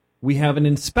 we have an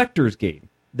inspector's game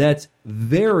that's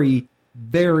very,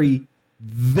 very,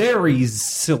 very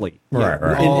silly. Right.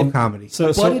 all comedy.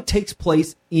 But it takes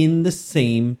place in the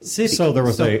same city. So there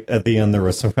was at the end, there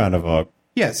was some kind of a...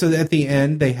 Yeah, so at the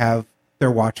end,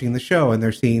 they're watching the show, and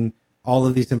they're seeing all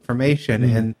of these information,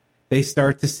 and they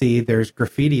start to see there's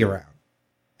graffiti around.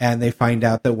 And they find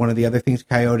out that one of the other things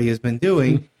Coyote has been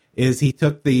doing is he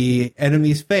took the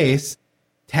enemy's face,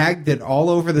 tagged it all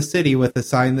over the city with a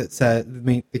sign that said,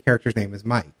 the character's name is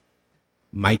Mike.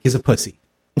 Mike is a pussy.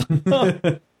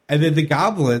 And then the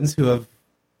goblins, who have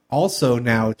also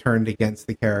now turned against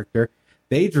the character,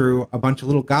 they drew a bunch of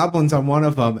little goblins on one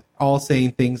of them, all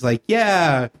saying things like,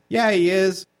 yeah, he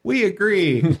is. We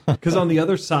agree. Because on the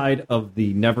other side of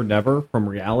the Never Never from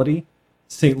reality,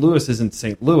 St. Louis isn't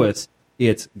St. Louis,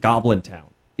 it's Goblin Town.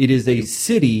 It is a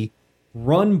city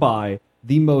run by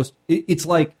the most... It's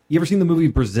like, you ever seen the movie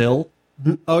Brazil?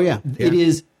 Oh, yeah. It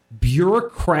is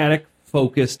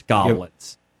bureaucratic-focused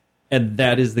goblins. And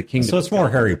that is the kingdom. So it's more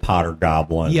Harry Potter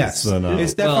goblins. Yes, than,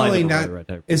 it's definitely well,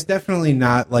 not. It's definitely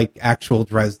not like actual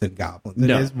Dresden goblins.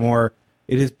 No. It is more.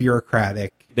 It is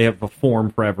bureaucratic. They have a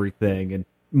form for everything, and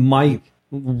Mike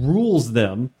rules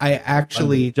them. I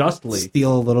actually Unjustly.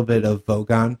 steal a little bit of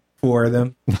Vogon for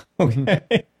them.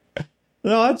 Okay.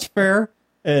 No, that's fair.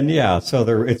 And yeah, so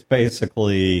it's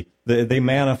basically they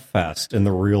manifest in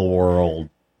the real world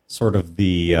sort of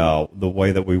the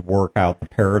way that we work out the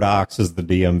paradoxes, the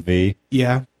DMV.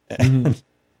 Yeah,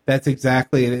 that's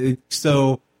exactly it.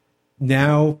 So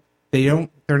now they're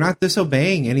not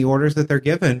disobeying any orders that they're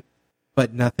given,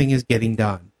 but nothing is getting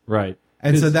done. Right.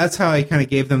 And so that's how I kind of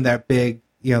gave them that big,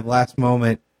 last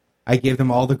moment. I gave them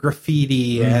all the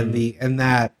graffiti and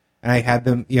that, and I had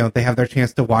them, they have their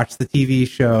chance to watch the TV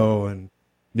show. And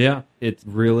yeah, it's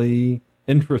really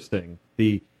interesting.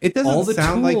 It doesn't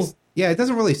sound like... Yeah, it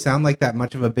doesn't really sound like that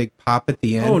much of a big pop at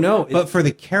the end. Oh, no. But for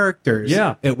the characters,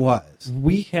 it was.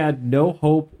 We had no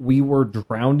hope. We were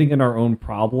drowning in our own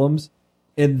problems.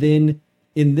 And then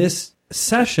in this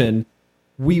session,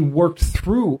 we worked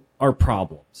through our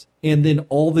problems. And then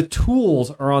all the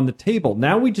tools are on the table.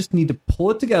 Now we just need to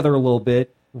pull it together a little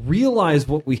bit, realize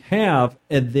what we have,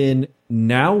 and then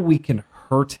now we can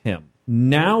hurt him.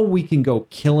 Now we can go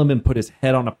kill him and put his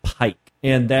head on a pike.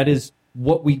 And that is...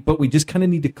 but we just kind of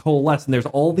need to coalesce, and there's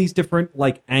all these different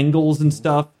angles and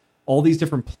stuff, all these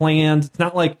different plans. It's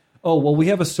not like, oh, well, we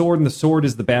have a sword and the sword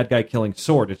is the bad guy killing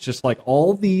sword. It's just like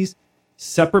all these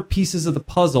separate pieces of the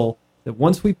puzzle that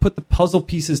once we put the puzzle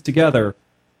pieces together,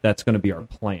 that's going to be our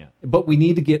plan. But we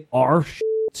need to get our shit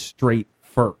straight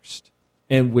first,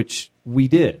 and which we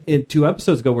did. 2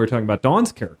 episodes ago, we were talking about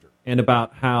Dawn's character and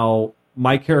about how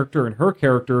my character and her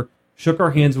character shook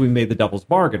our hands and we made the devil's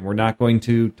bargain. We're not going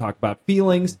to talk about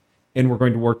feelings, and we're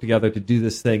going to work together to do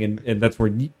this thing. And that's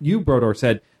where you, Brodeur,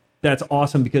 said, that's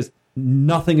awesome because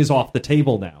nothing is off the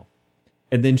table now.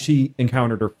 And then she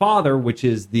encountered her father, which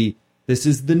is this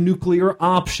is the nuclear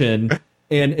option.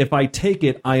 And if I take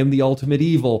it, I am the ultimate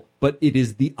evil, but it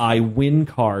is the I win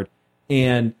card.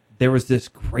 And there was this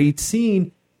great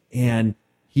scene, and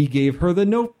he gave her the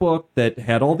notebook that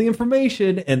had all the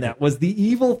information, and that was the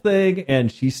evil thing,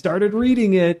 and she started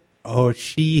reading it. Oh,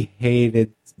 she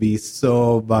hated me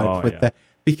so much that,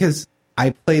 because I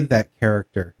played that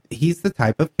character. He's the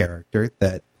type of character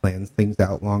that plans things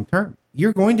out long term.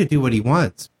 You're going to do what he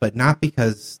wants, but not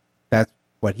because that's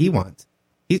what he wants.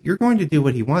 You're going to do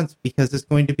what he wants because it's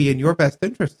going to be in your best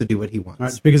interest to do what he wants.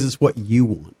 It's because it's what you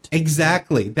want.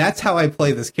 Exactly. That's how I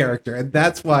play this character, and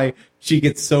that's why she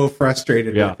gets so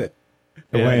frustrated with it.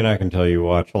 Wayne, I can tell you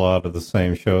watch a lot of the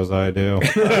same shows I do.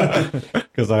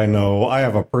 Because I know I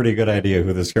have a pretty good idea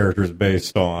who this character is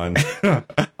based on.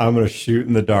 I'm going to shoot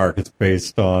in the dark. It's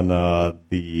based on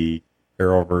the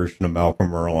Arrow version of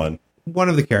Malcolm Merlin. One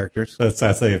of the characters. I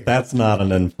say, if that's not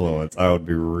an influence, I would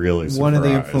be really surprised. One of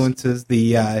the influences,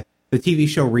 the TV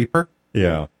show Reaper.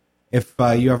 Yeah. If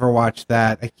you ever watched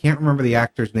that, I can't remember the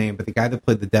actor's name, but the guy that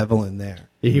played the devil in there.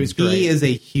 He was great. He is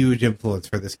a huge influence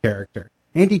for this character.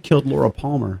 And he killed Laura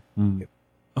Palmer.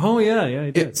 Oh, yeah,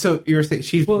 he did. So you're saying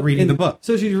she's reading the book.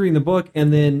 So she's reading the book,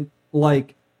 and then,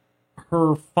 like,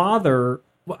 her father,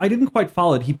 I didn't quite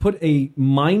follow it. He put a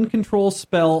mind control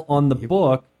spell on the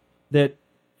book that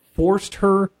forced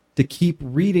her to keep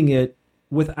reading it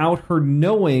without her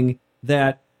knowing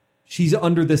that she's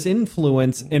under this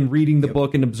influence and reading the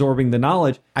book and absorbing the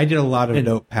knowledge. I did a lot of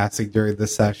note passing during the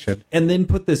session. And then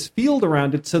put this field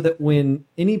around it so that when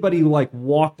anybody like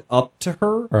walked up to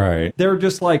her, right, they're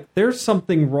just like, there's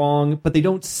something wrong, but they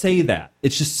don't say that.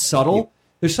 It's just subtle. Yeah.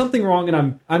 There's something wrong,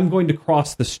 and I'm going to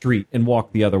cross the street and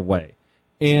walk the other way.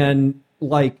 And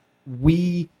like,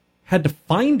 we had to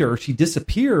find her. She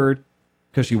disappeared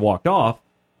because she walked off,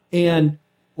 and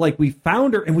like, we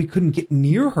found her and we couldn't get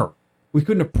near her. We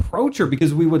couldn't approach her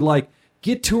because we would like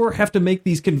get to her, have to make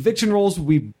these conviction rolls.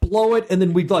 We'd blow it, and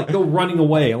then we'd like go running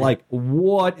away. Like,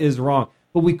 what is wrong?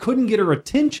 But we couldn't get her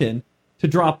attention to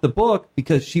drop the book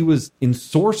because she was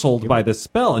ensorcelled by this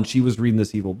spell, and she was reading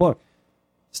this evil book.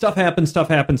 Stuff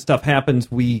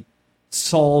happens. We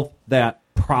solve that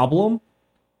problem,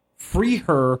 free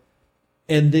her,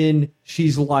 and then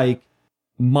she's like,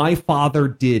 my father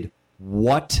did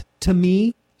what to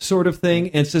me, sort of thing.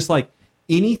 And it's just like,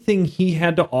 anything he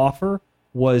had to offer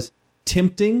was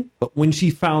tempting, but when she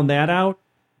found that out,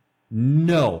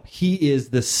 no, he is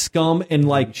the scum. And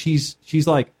like, she's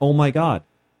like, oh my God,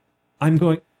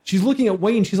 she's looking at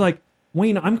Wayne. She's like,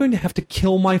 Wayne, I'm going to have to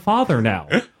kill my father now.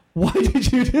 Why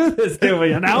did you do this to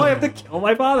me? And now I have to kill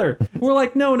my father. We're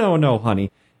like, no,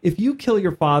 honey. If you kill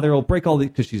your father, it'll break all these,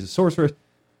 because she's a sorceress,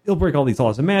 it'll break all these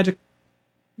laws of magic.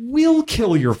 We'll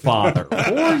kill your father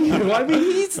for you. I mean,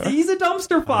 he's a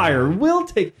dumpster fire. We'll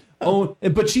take. Oh,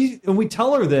 but and we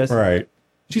tell her this. Right.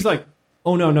 She's like,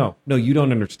 oh no, you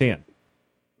don't understand.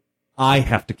 I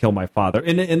have to kill my father.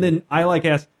 And then I like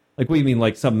ask, like, what do you mean,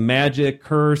 like some magic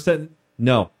curse?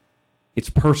 No, it's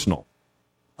personal.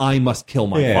 I must kill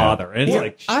my father. And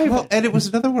it's like, and it was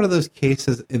another one of those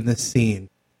cases in this scene.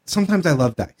 Sometimes I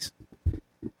love dice.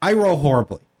 I roll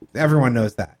horribly. Everyone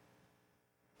knows that.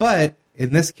 But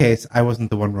in this case, I wasn't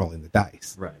the one rolling the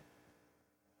dice. Right.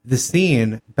 The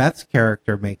scene, Beth's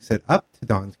character makes it up to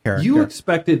Dawn's character. You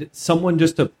expected someone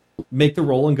just to make the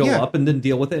roll and go up and then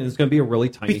deal with it, and it's going to be a really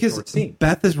tiny, short scene.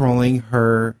 Beth is rolling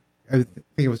her, I think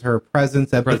it was her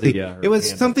presence, empathy. It was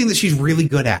something that she's really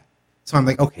good at. So I'm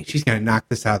like, okay, she's going to knock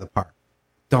this out of the park.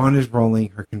 Dawn is rolling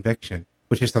her conviction,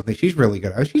 which is something she's really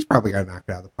good at. She's probably going to knock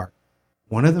it out of the park.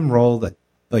 One of them rolled a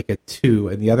 2,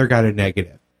 and the other got a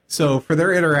negative. So for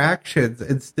their interactions,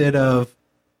 instead of...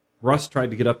 Russ tried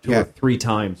to get up to her 3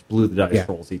 times, blew the dice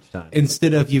rolls each time.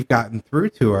 Instead of you've gotten through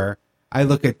to her, I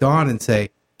look at Dawn and say,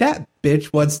 that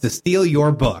bitch wants to steal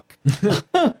your book. I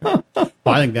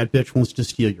think that bitch wants to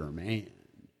steal your man.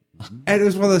 And it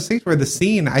was one of those things where the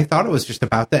scene, I thought it was just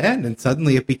about to end, and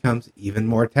suddenly it becomes even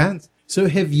more tense. So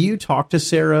have you talked to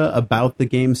Sara about the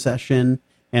game session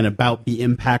and about the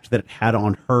impact that it had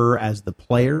on her as the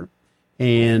player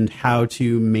and how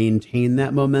to maintain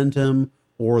that momentum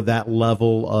or that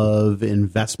level of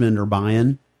investment or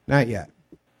buy-in? Not yet.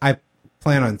 I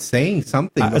plan on saying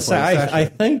something before the session. I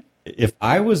think if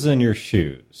I was in your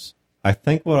shoes I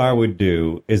think what I would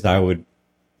do is I would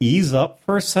ease up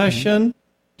for a session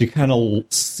to kind of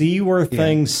see where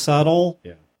things settle,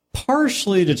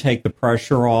 partially to take the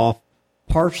pressure off,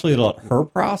 partially to let her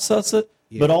process it,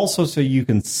 but also so you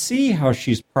can see how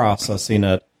she's processing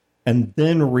it and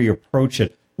then reapproach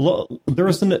it. Well,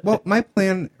 my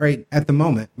plan right at the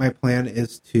moment, my plan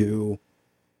is to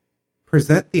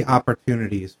present the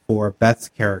opportunities for Beth's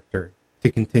character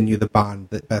to continue the bond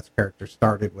that Beth's character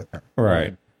started with her.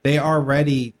 Right. They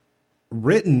already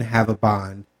written have a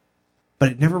bond,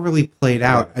 but it never really played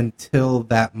out until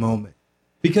that moment.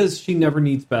 Because she never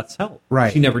needs Beth's help.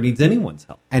 Right. She never needs anyone's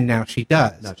help. And now she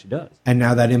does. Now she does. And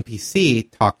now that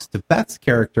NPC talks to Beth's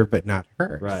character, but not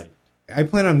hers. Right. I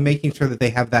plan on making sure that they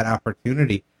have that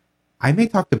opportunity. I may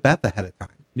talk to Beth ahead of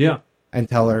time. Yeah. And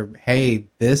tell her, hey,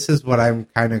 this is what I'm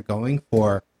kind of going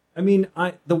for. I mean,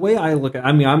 the way I look at,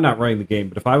 I mean, I'm not running the game,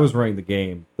 but if I was running the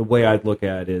game, the way I'd look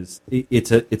at it is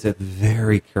it's a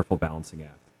very careful balancing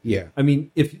act. Yeah. I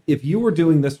mean, if you were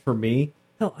doing this for me,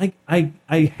 hell,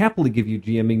 I happily give you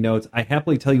GMing notes. I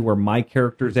happily tell you where my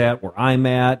character's at, where I'm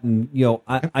at, and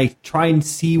I try and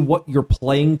see what you're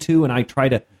playing to, and I try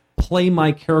to play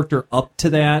my character up to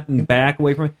that and back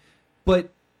away from it.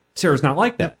 But Sarah's not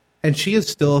like that. And she is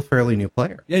still a fairly new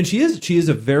player. And she is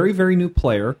a very, very new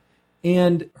player.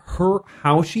 And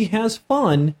how she has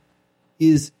fun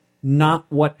is not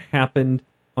what happened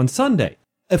on Sunday.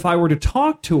 If I were to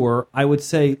talk to her, I would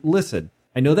say, listen,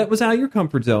 I know that was out of your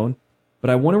comfort zone, but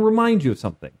I want to remind you of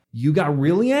something. You got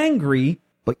really angry,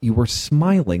 but you were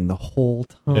smiling the whole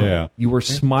time. Yeah. You were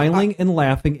smiling and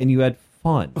laughing, and you had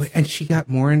fun. And she got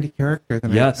more into character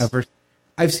than I've ever...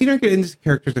 I've seen her get into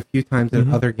characters a few times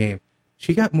in other games.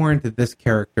 She got more into this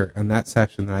character in that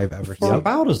session than I've ever seen. For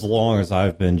about as long as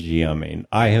I've been GMing,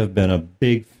 I have been a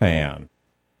big fan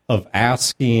of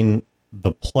asking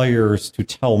the players to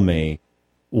tell me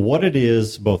what it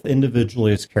is, both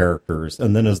individually as characters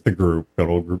and then as the group, good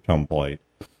old group template,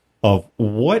 of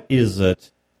what is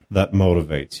it that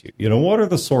motivates you? You know, what are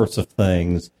the sorts of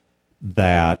things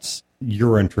that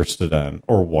you're interested in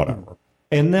or whatever?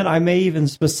 And then I may even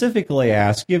specifically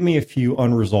ask, give me a few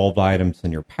unresolved items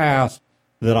in your past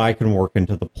that I can work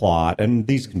into the plot. And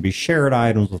these can be shared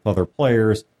items with other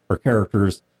players or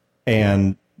characters,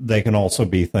 and they can also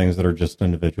be things that are just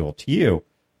individual to you.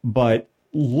 But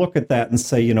look at that and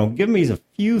say, give me a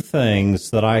few things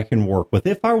that I can work with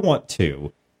if I want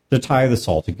to tie this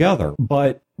all together.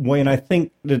 But Wayne, I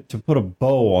think that to put a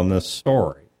bow on this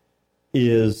story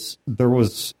is there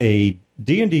was a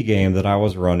D&D game that I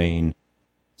was running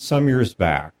some years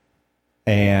back,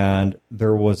 and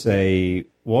there was a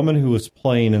woman who was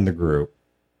playing in the group,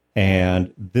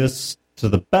 and this, to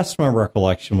the best of my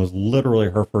recollection, was literally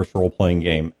her first role-playing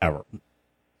game ever.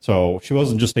 So she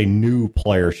wasn't just a new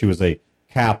player, she was a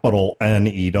capital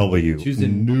N-E-W. She was a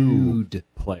nude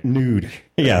player. Nude,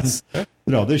 yes.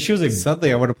 No, she was a...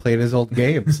 Suddenly I want to play his old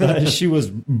games. She was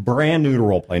brand new to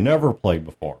role-play, never played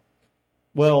before.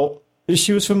 Well,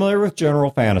 she was familiar with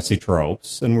general fantasy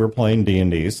tropes, and we were playing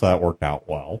D&D, so that worked out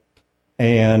well.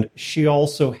 And she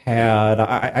also had,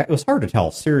 it was hard to tell how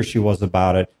serious she was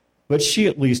about it, but she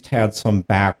at least had some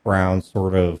background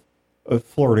sort of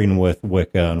flirting with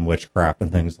Wicca and witchcraft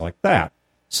and things like that.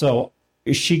 So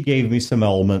she gave me some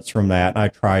elements from that, and I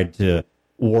tried to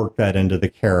work that into the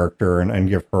character and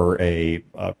give her a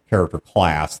character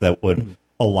class that would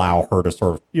allow her to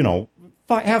sort of,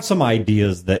 have some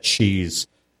ideas that she's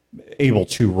able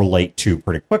to relate to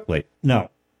pretty quickly. Now,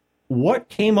 what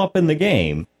came up in the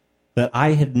game that I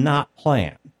had not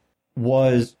planned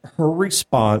was her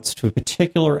response to a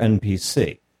particular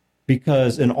NPC.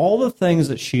 Because in all the things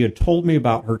that she had told me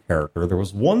about her character, there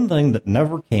was one thing that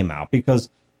never came out because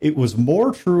it was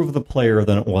more true of the player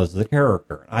than it was the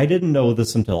character. I didn't know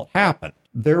this until it happened.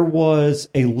 There was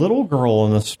a little girl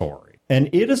in the story, and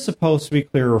it is supposed to be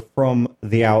clear from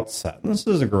the outset. And this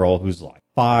is a girl who's like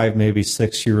 5, maybe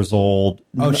 6 years old.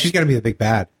 Oh, she's going to be the big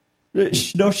bad.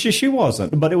 No, she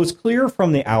wasn't. But it was clear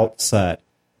from the outset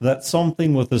that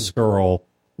something with this girl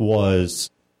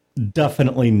was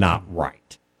definitely not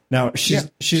right. Now,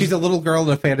 she's a little girl in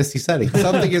a fantasy setting.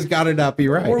 Something has got to not be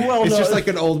right. It's just like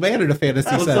an old man in a fantasy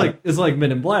setting. It's like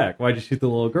Men in Black. Why'd you shoot the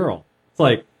little girl? It's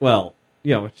like, well,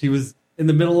 she was in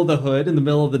the middle of the hood in the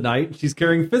middle of the night, and she's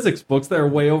carrying physics books that are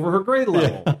way over her grade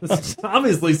level. Yeah. There's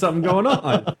obviously something going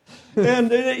on.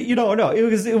 And,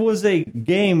 it was a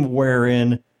game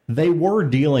wherein they were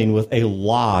dealing with a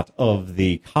lot of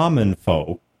the common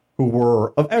folk who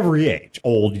were of every age,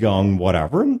 old, young,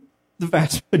 whatever, and the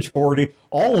vast majority,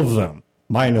 all of them,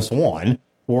 minus one,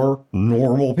 were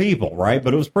normal people, right?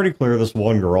 But it was pretty clear this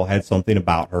one girl had something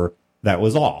about her that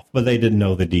was off, but they didn't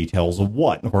know the details of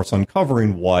what. And of course,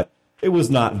 uncovering what, it was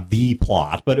not the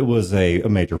plot, but it was a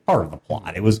major part of the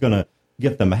plot. It was going to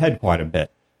get them ahead quite a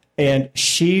bit. And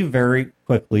she very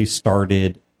quickly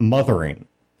started mothering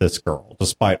this girl,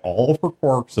 despite all of her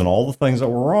quirks and all the things that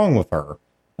were wrong with her,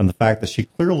 and the fact that she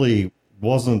clearly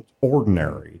wasn't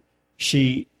ordinary.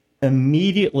 She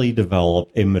immediately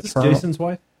developed a maternal... Is this Jason's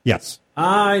wife? Yes.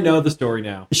 I know the story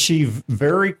now. She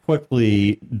very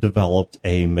quickly developed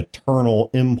a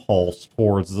maternal impulse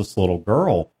towards this little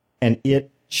girl, and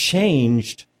it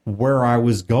changed where I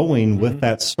was going with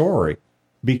that story,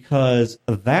 because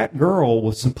that girl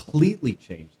was... Completely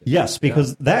changed it. Yes,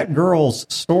 because that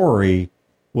girl's story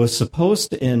was supposed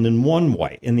to end in one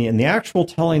way. In the actual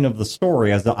telling of the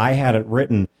story, as I had it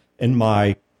written in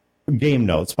my game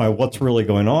notes, my What's Really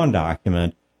Going On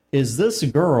document, is this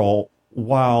girl,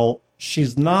 while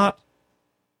she's not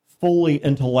fully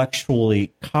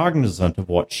intellectually cognizant of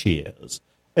what she is,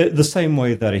 the same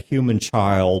way that a human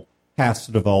child has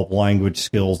to develop language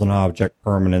skills and object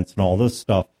permanence and all this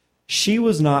stuff, she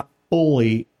was not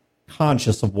fully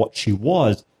conscious of what she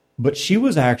was, but she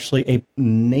was actually a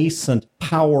nascent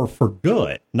power for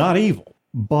good, not evil.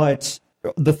 But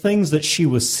the things that she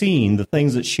was seeing, the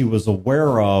things that she was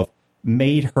aware of,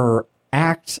 made her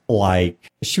act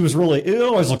like she was really... It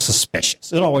always looked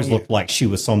suspicious. It always looked like she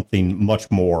was something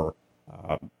much more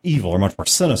evil or much more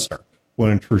sinister, when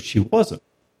in truth she wasn't.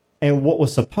 And what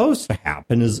was supposed to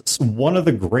happen is one of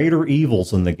the greater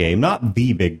evils in the game, not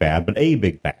the big bad, but a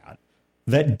big bad,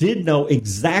 that did know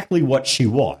exactly what she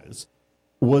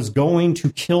was going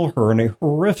to kill her in a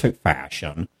horrific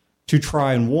fashion to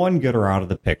try and, one, get her out of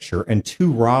the picture, and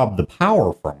two, rob the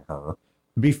power from her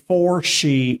before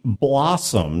she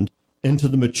blossomed into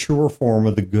the mature form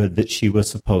of the good that she was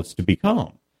supposed to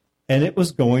become. And it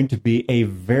was going to be a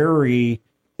very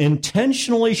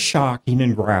intentionally shocking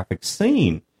and graphic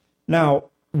scene. Now,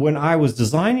 when I was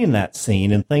designing that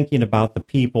scene and thinking about the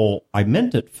people I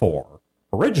meant it for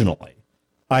originally,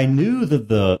 I knew that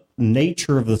the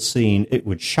nature of the scene, it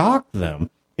would shock them,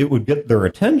 it would get their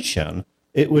attention,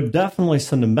 it would definitely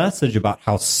send a message about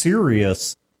how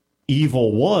serious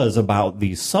evil was about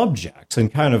these subjects,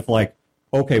 and kind of like,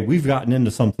 okay, we've gotten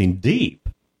into something deep.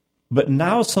 But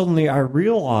now suddenly I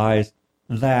realize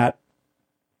that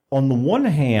on the one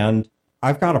hand,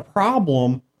 I've got a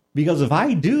problem, because if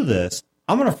I do this,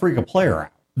 I'm going to freak a player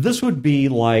out. This would be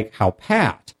like how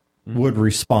Pat would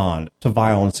respond to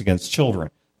violence against children.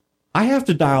 I have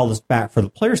to dial this back for the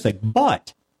player's sake,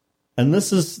 but, and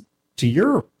this is to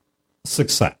your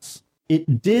success,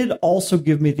 it did also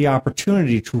give me the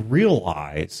opportunity to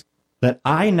realize that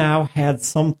I now had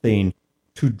something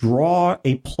to draw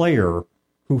a player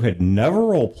who had never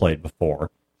role-played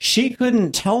before. She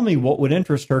couldn't tell me what would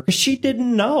interest her because she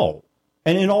didn't know.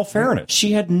 And in all fairness,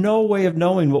 she had no way of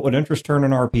knowing what would interest her in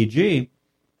an RPG.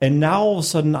 And now all of a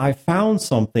sudden I found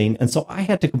something, and so I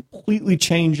had to completely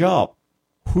change up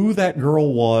who that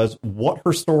girl was, what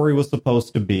her story was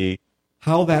supposed to be,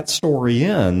 how that story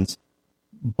ends.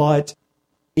 But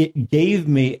it gave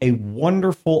me a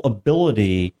wonderful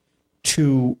ability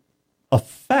to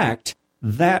affect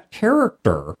that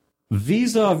character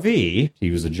vis-a-vis, to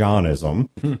use a Johnism,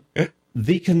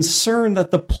 the concern that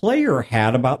the player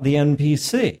had about the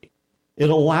NPC. It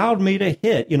allowed me to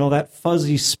hit, that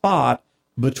fuzzy spot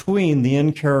between the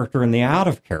in character and the out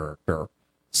of character,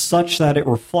 such that it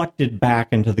reflected back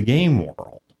into the game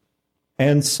world.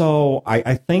 And so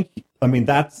I think,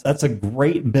 that's a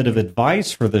great bit of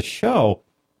advice for this show,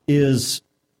 is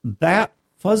that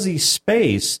fuzzy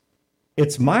space.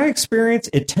 It's my experience,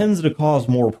 it tends to cause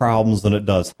more problems than it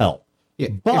does help. Yeah,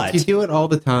 but if you do it all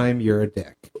the time, you're a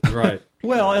dick. Right.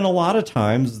 Well, and a lot of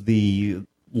times the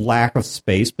lack of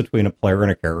space between a player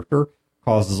and a character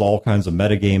causes all kinds of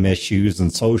metagame issues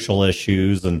and social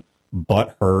issues and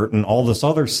butt hurt and all this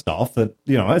other stuff that,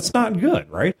 it's not good,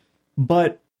 right?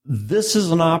 But this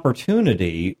is an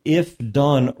opportunity, if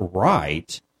done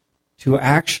right, to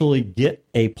actually get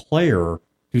a player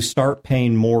to start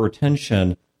paying more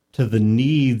attention to the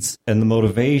needs and the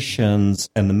motivations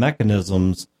and the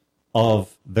mechanisms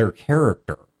of their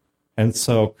character. And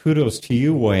so kudos to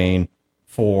you, Wayne,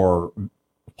 for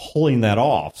pulling that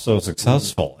off so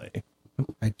successfully.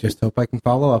 I just hope I can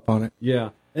follow up on it. Yeah,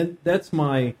 and that's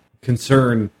my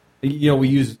concern. We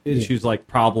use issues like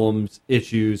problems,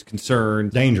 issues,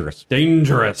 concerns. Dangerous.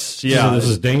 Yeah. So this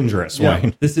is dangerous,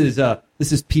 Wayne. This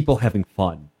is people having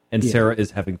fun. And Sara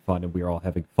is having fun, and we are all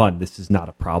having fun. This is not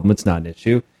a problem. It's not an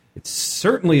issue. It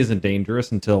certainly isn't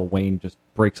dangerous until Wayne just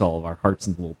breaks all of our hearts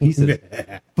into little pieces.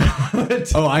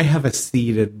 I have a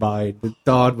seed in mind. The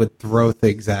dog would throw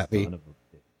things at me.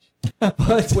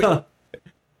 But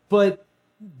But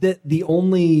the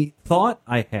only thought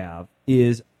I have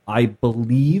is I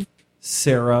believe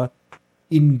Sara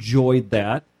enjoyed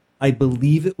that. I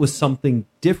believe it was something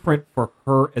different for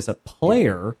her as a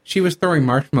player. She was throwing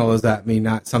marshmallows at me,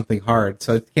 not something hard,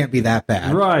 so it can't be that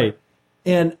bad. Right.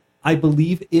 And I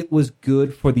believe it was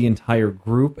good for the entire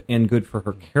group and good for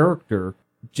her character.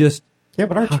 Just Yeah,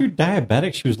 but aren't you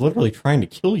diabetic? She was literally trying to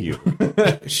kill you.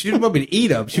 She didn't want me to eat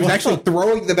them. She was actually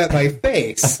throwing them at my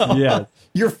face. yeah.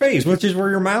 Your face, which is where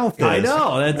your mouth is. I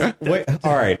know. Wait,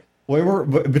 all right. We're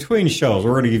between shows,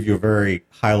 we're going to give you a very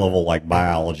high-level,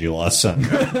 biology lesson.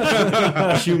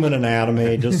 Human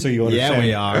anatomy, just so you understand. Yeah,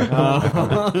 we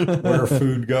are. Where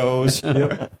food goes.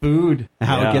 Yep. Food.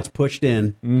 How it gets pushed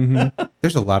in. Mm-hmm.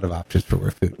 There's a lot of options for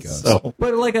where food goes. So,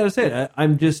 But like I said, I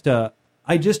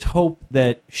just hope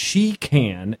that she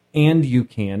can, and you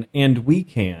can, and we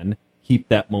can keep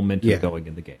that momentum going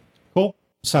in the game. cool.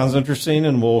 Sounds interesting,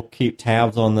 and we'll keep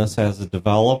tabs on this as it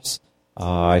develops.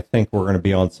 I think we're going to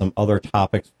be on some other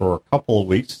topics for a couple of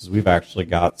weeks, because we've actually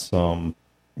got some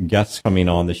guests coming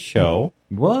on the show.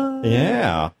 What?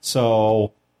 Yeah.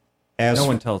 So, No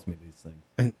one tells me these things.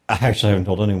 I actually haven't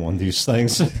told anyone these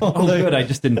things. Oh, good. I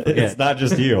just didn't forget. It's not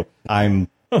just you. I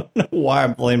don't know why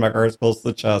I'm playing my cards close to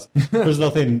the chest. There's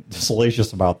nothing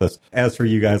salacious about this. As for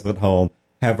you guys at home,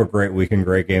 have a great weekend,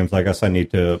 great games. I guess I need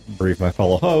to brief my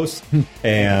fellow hosts,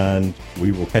 and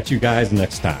we will catch you guys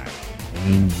next time.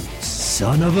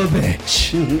 Son of a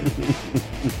bitch.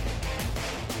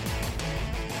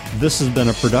 This has been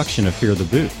a production of Fear the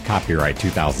Boot, copyright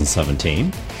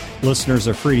 2017. Listeners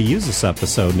are free to use this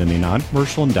episode in any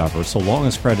non-commercial endeavor so long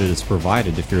as credit is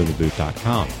provided to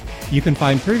feartheboot.com. You can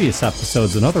find previous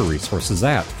episodes and other resources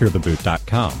at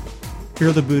feartheboot.com.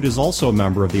 Fear the Boot is also a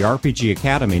member of the RPG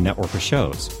Academy network of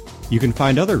shows. You can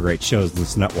find other great shows in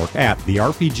this network at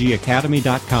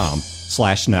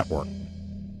therpgacademy.com/network.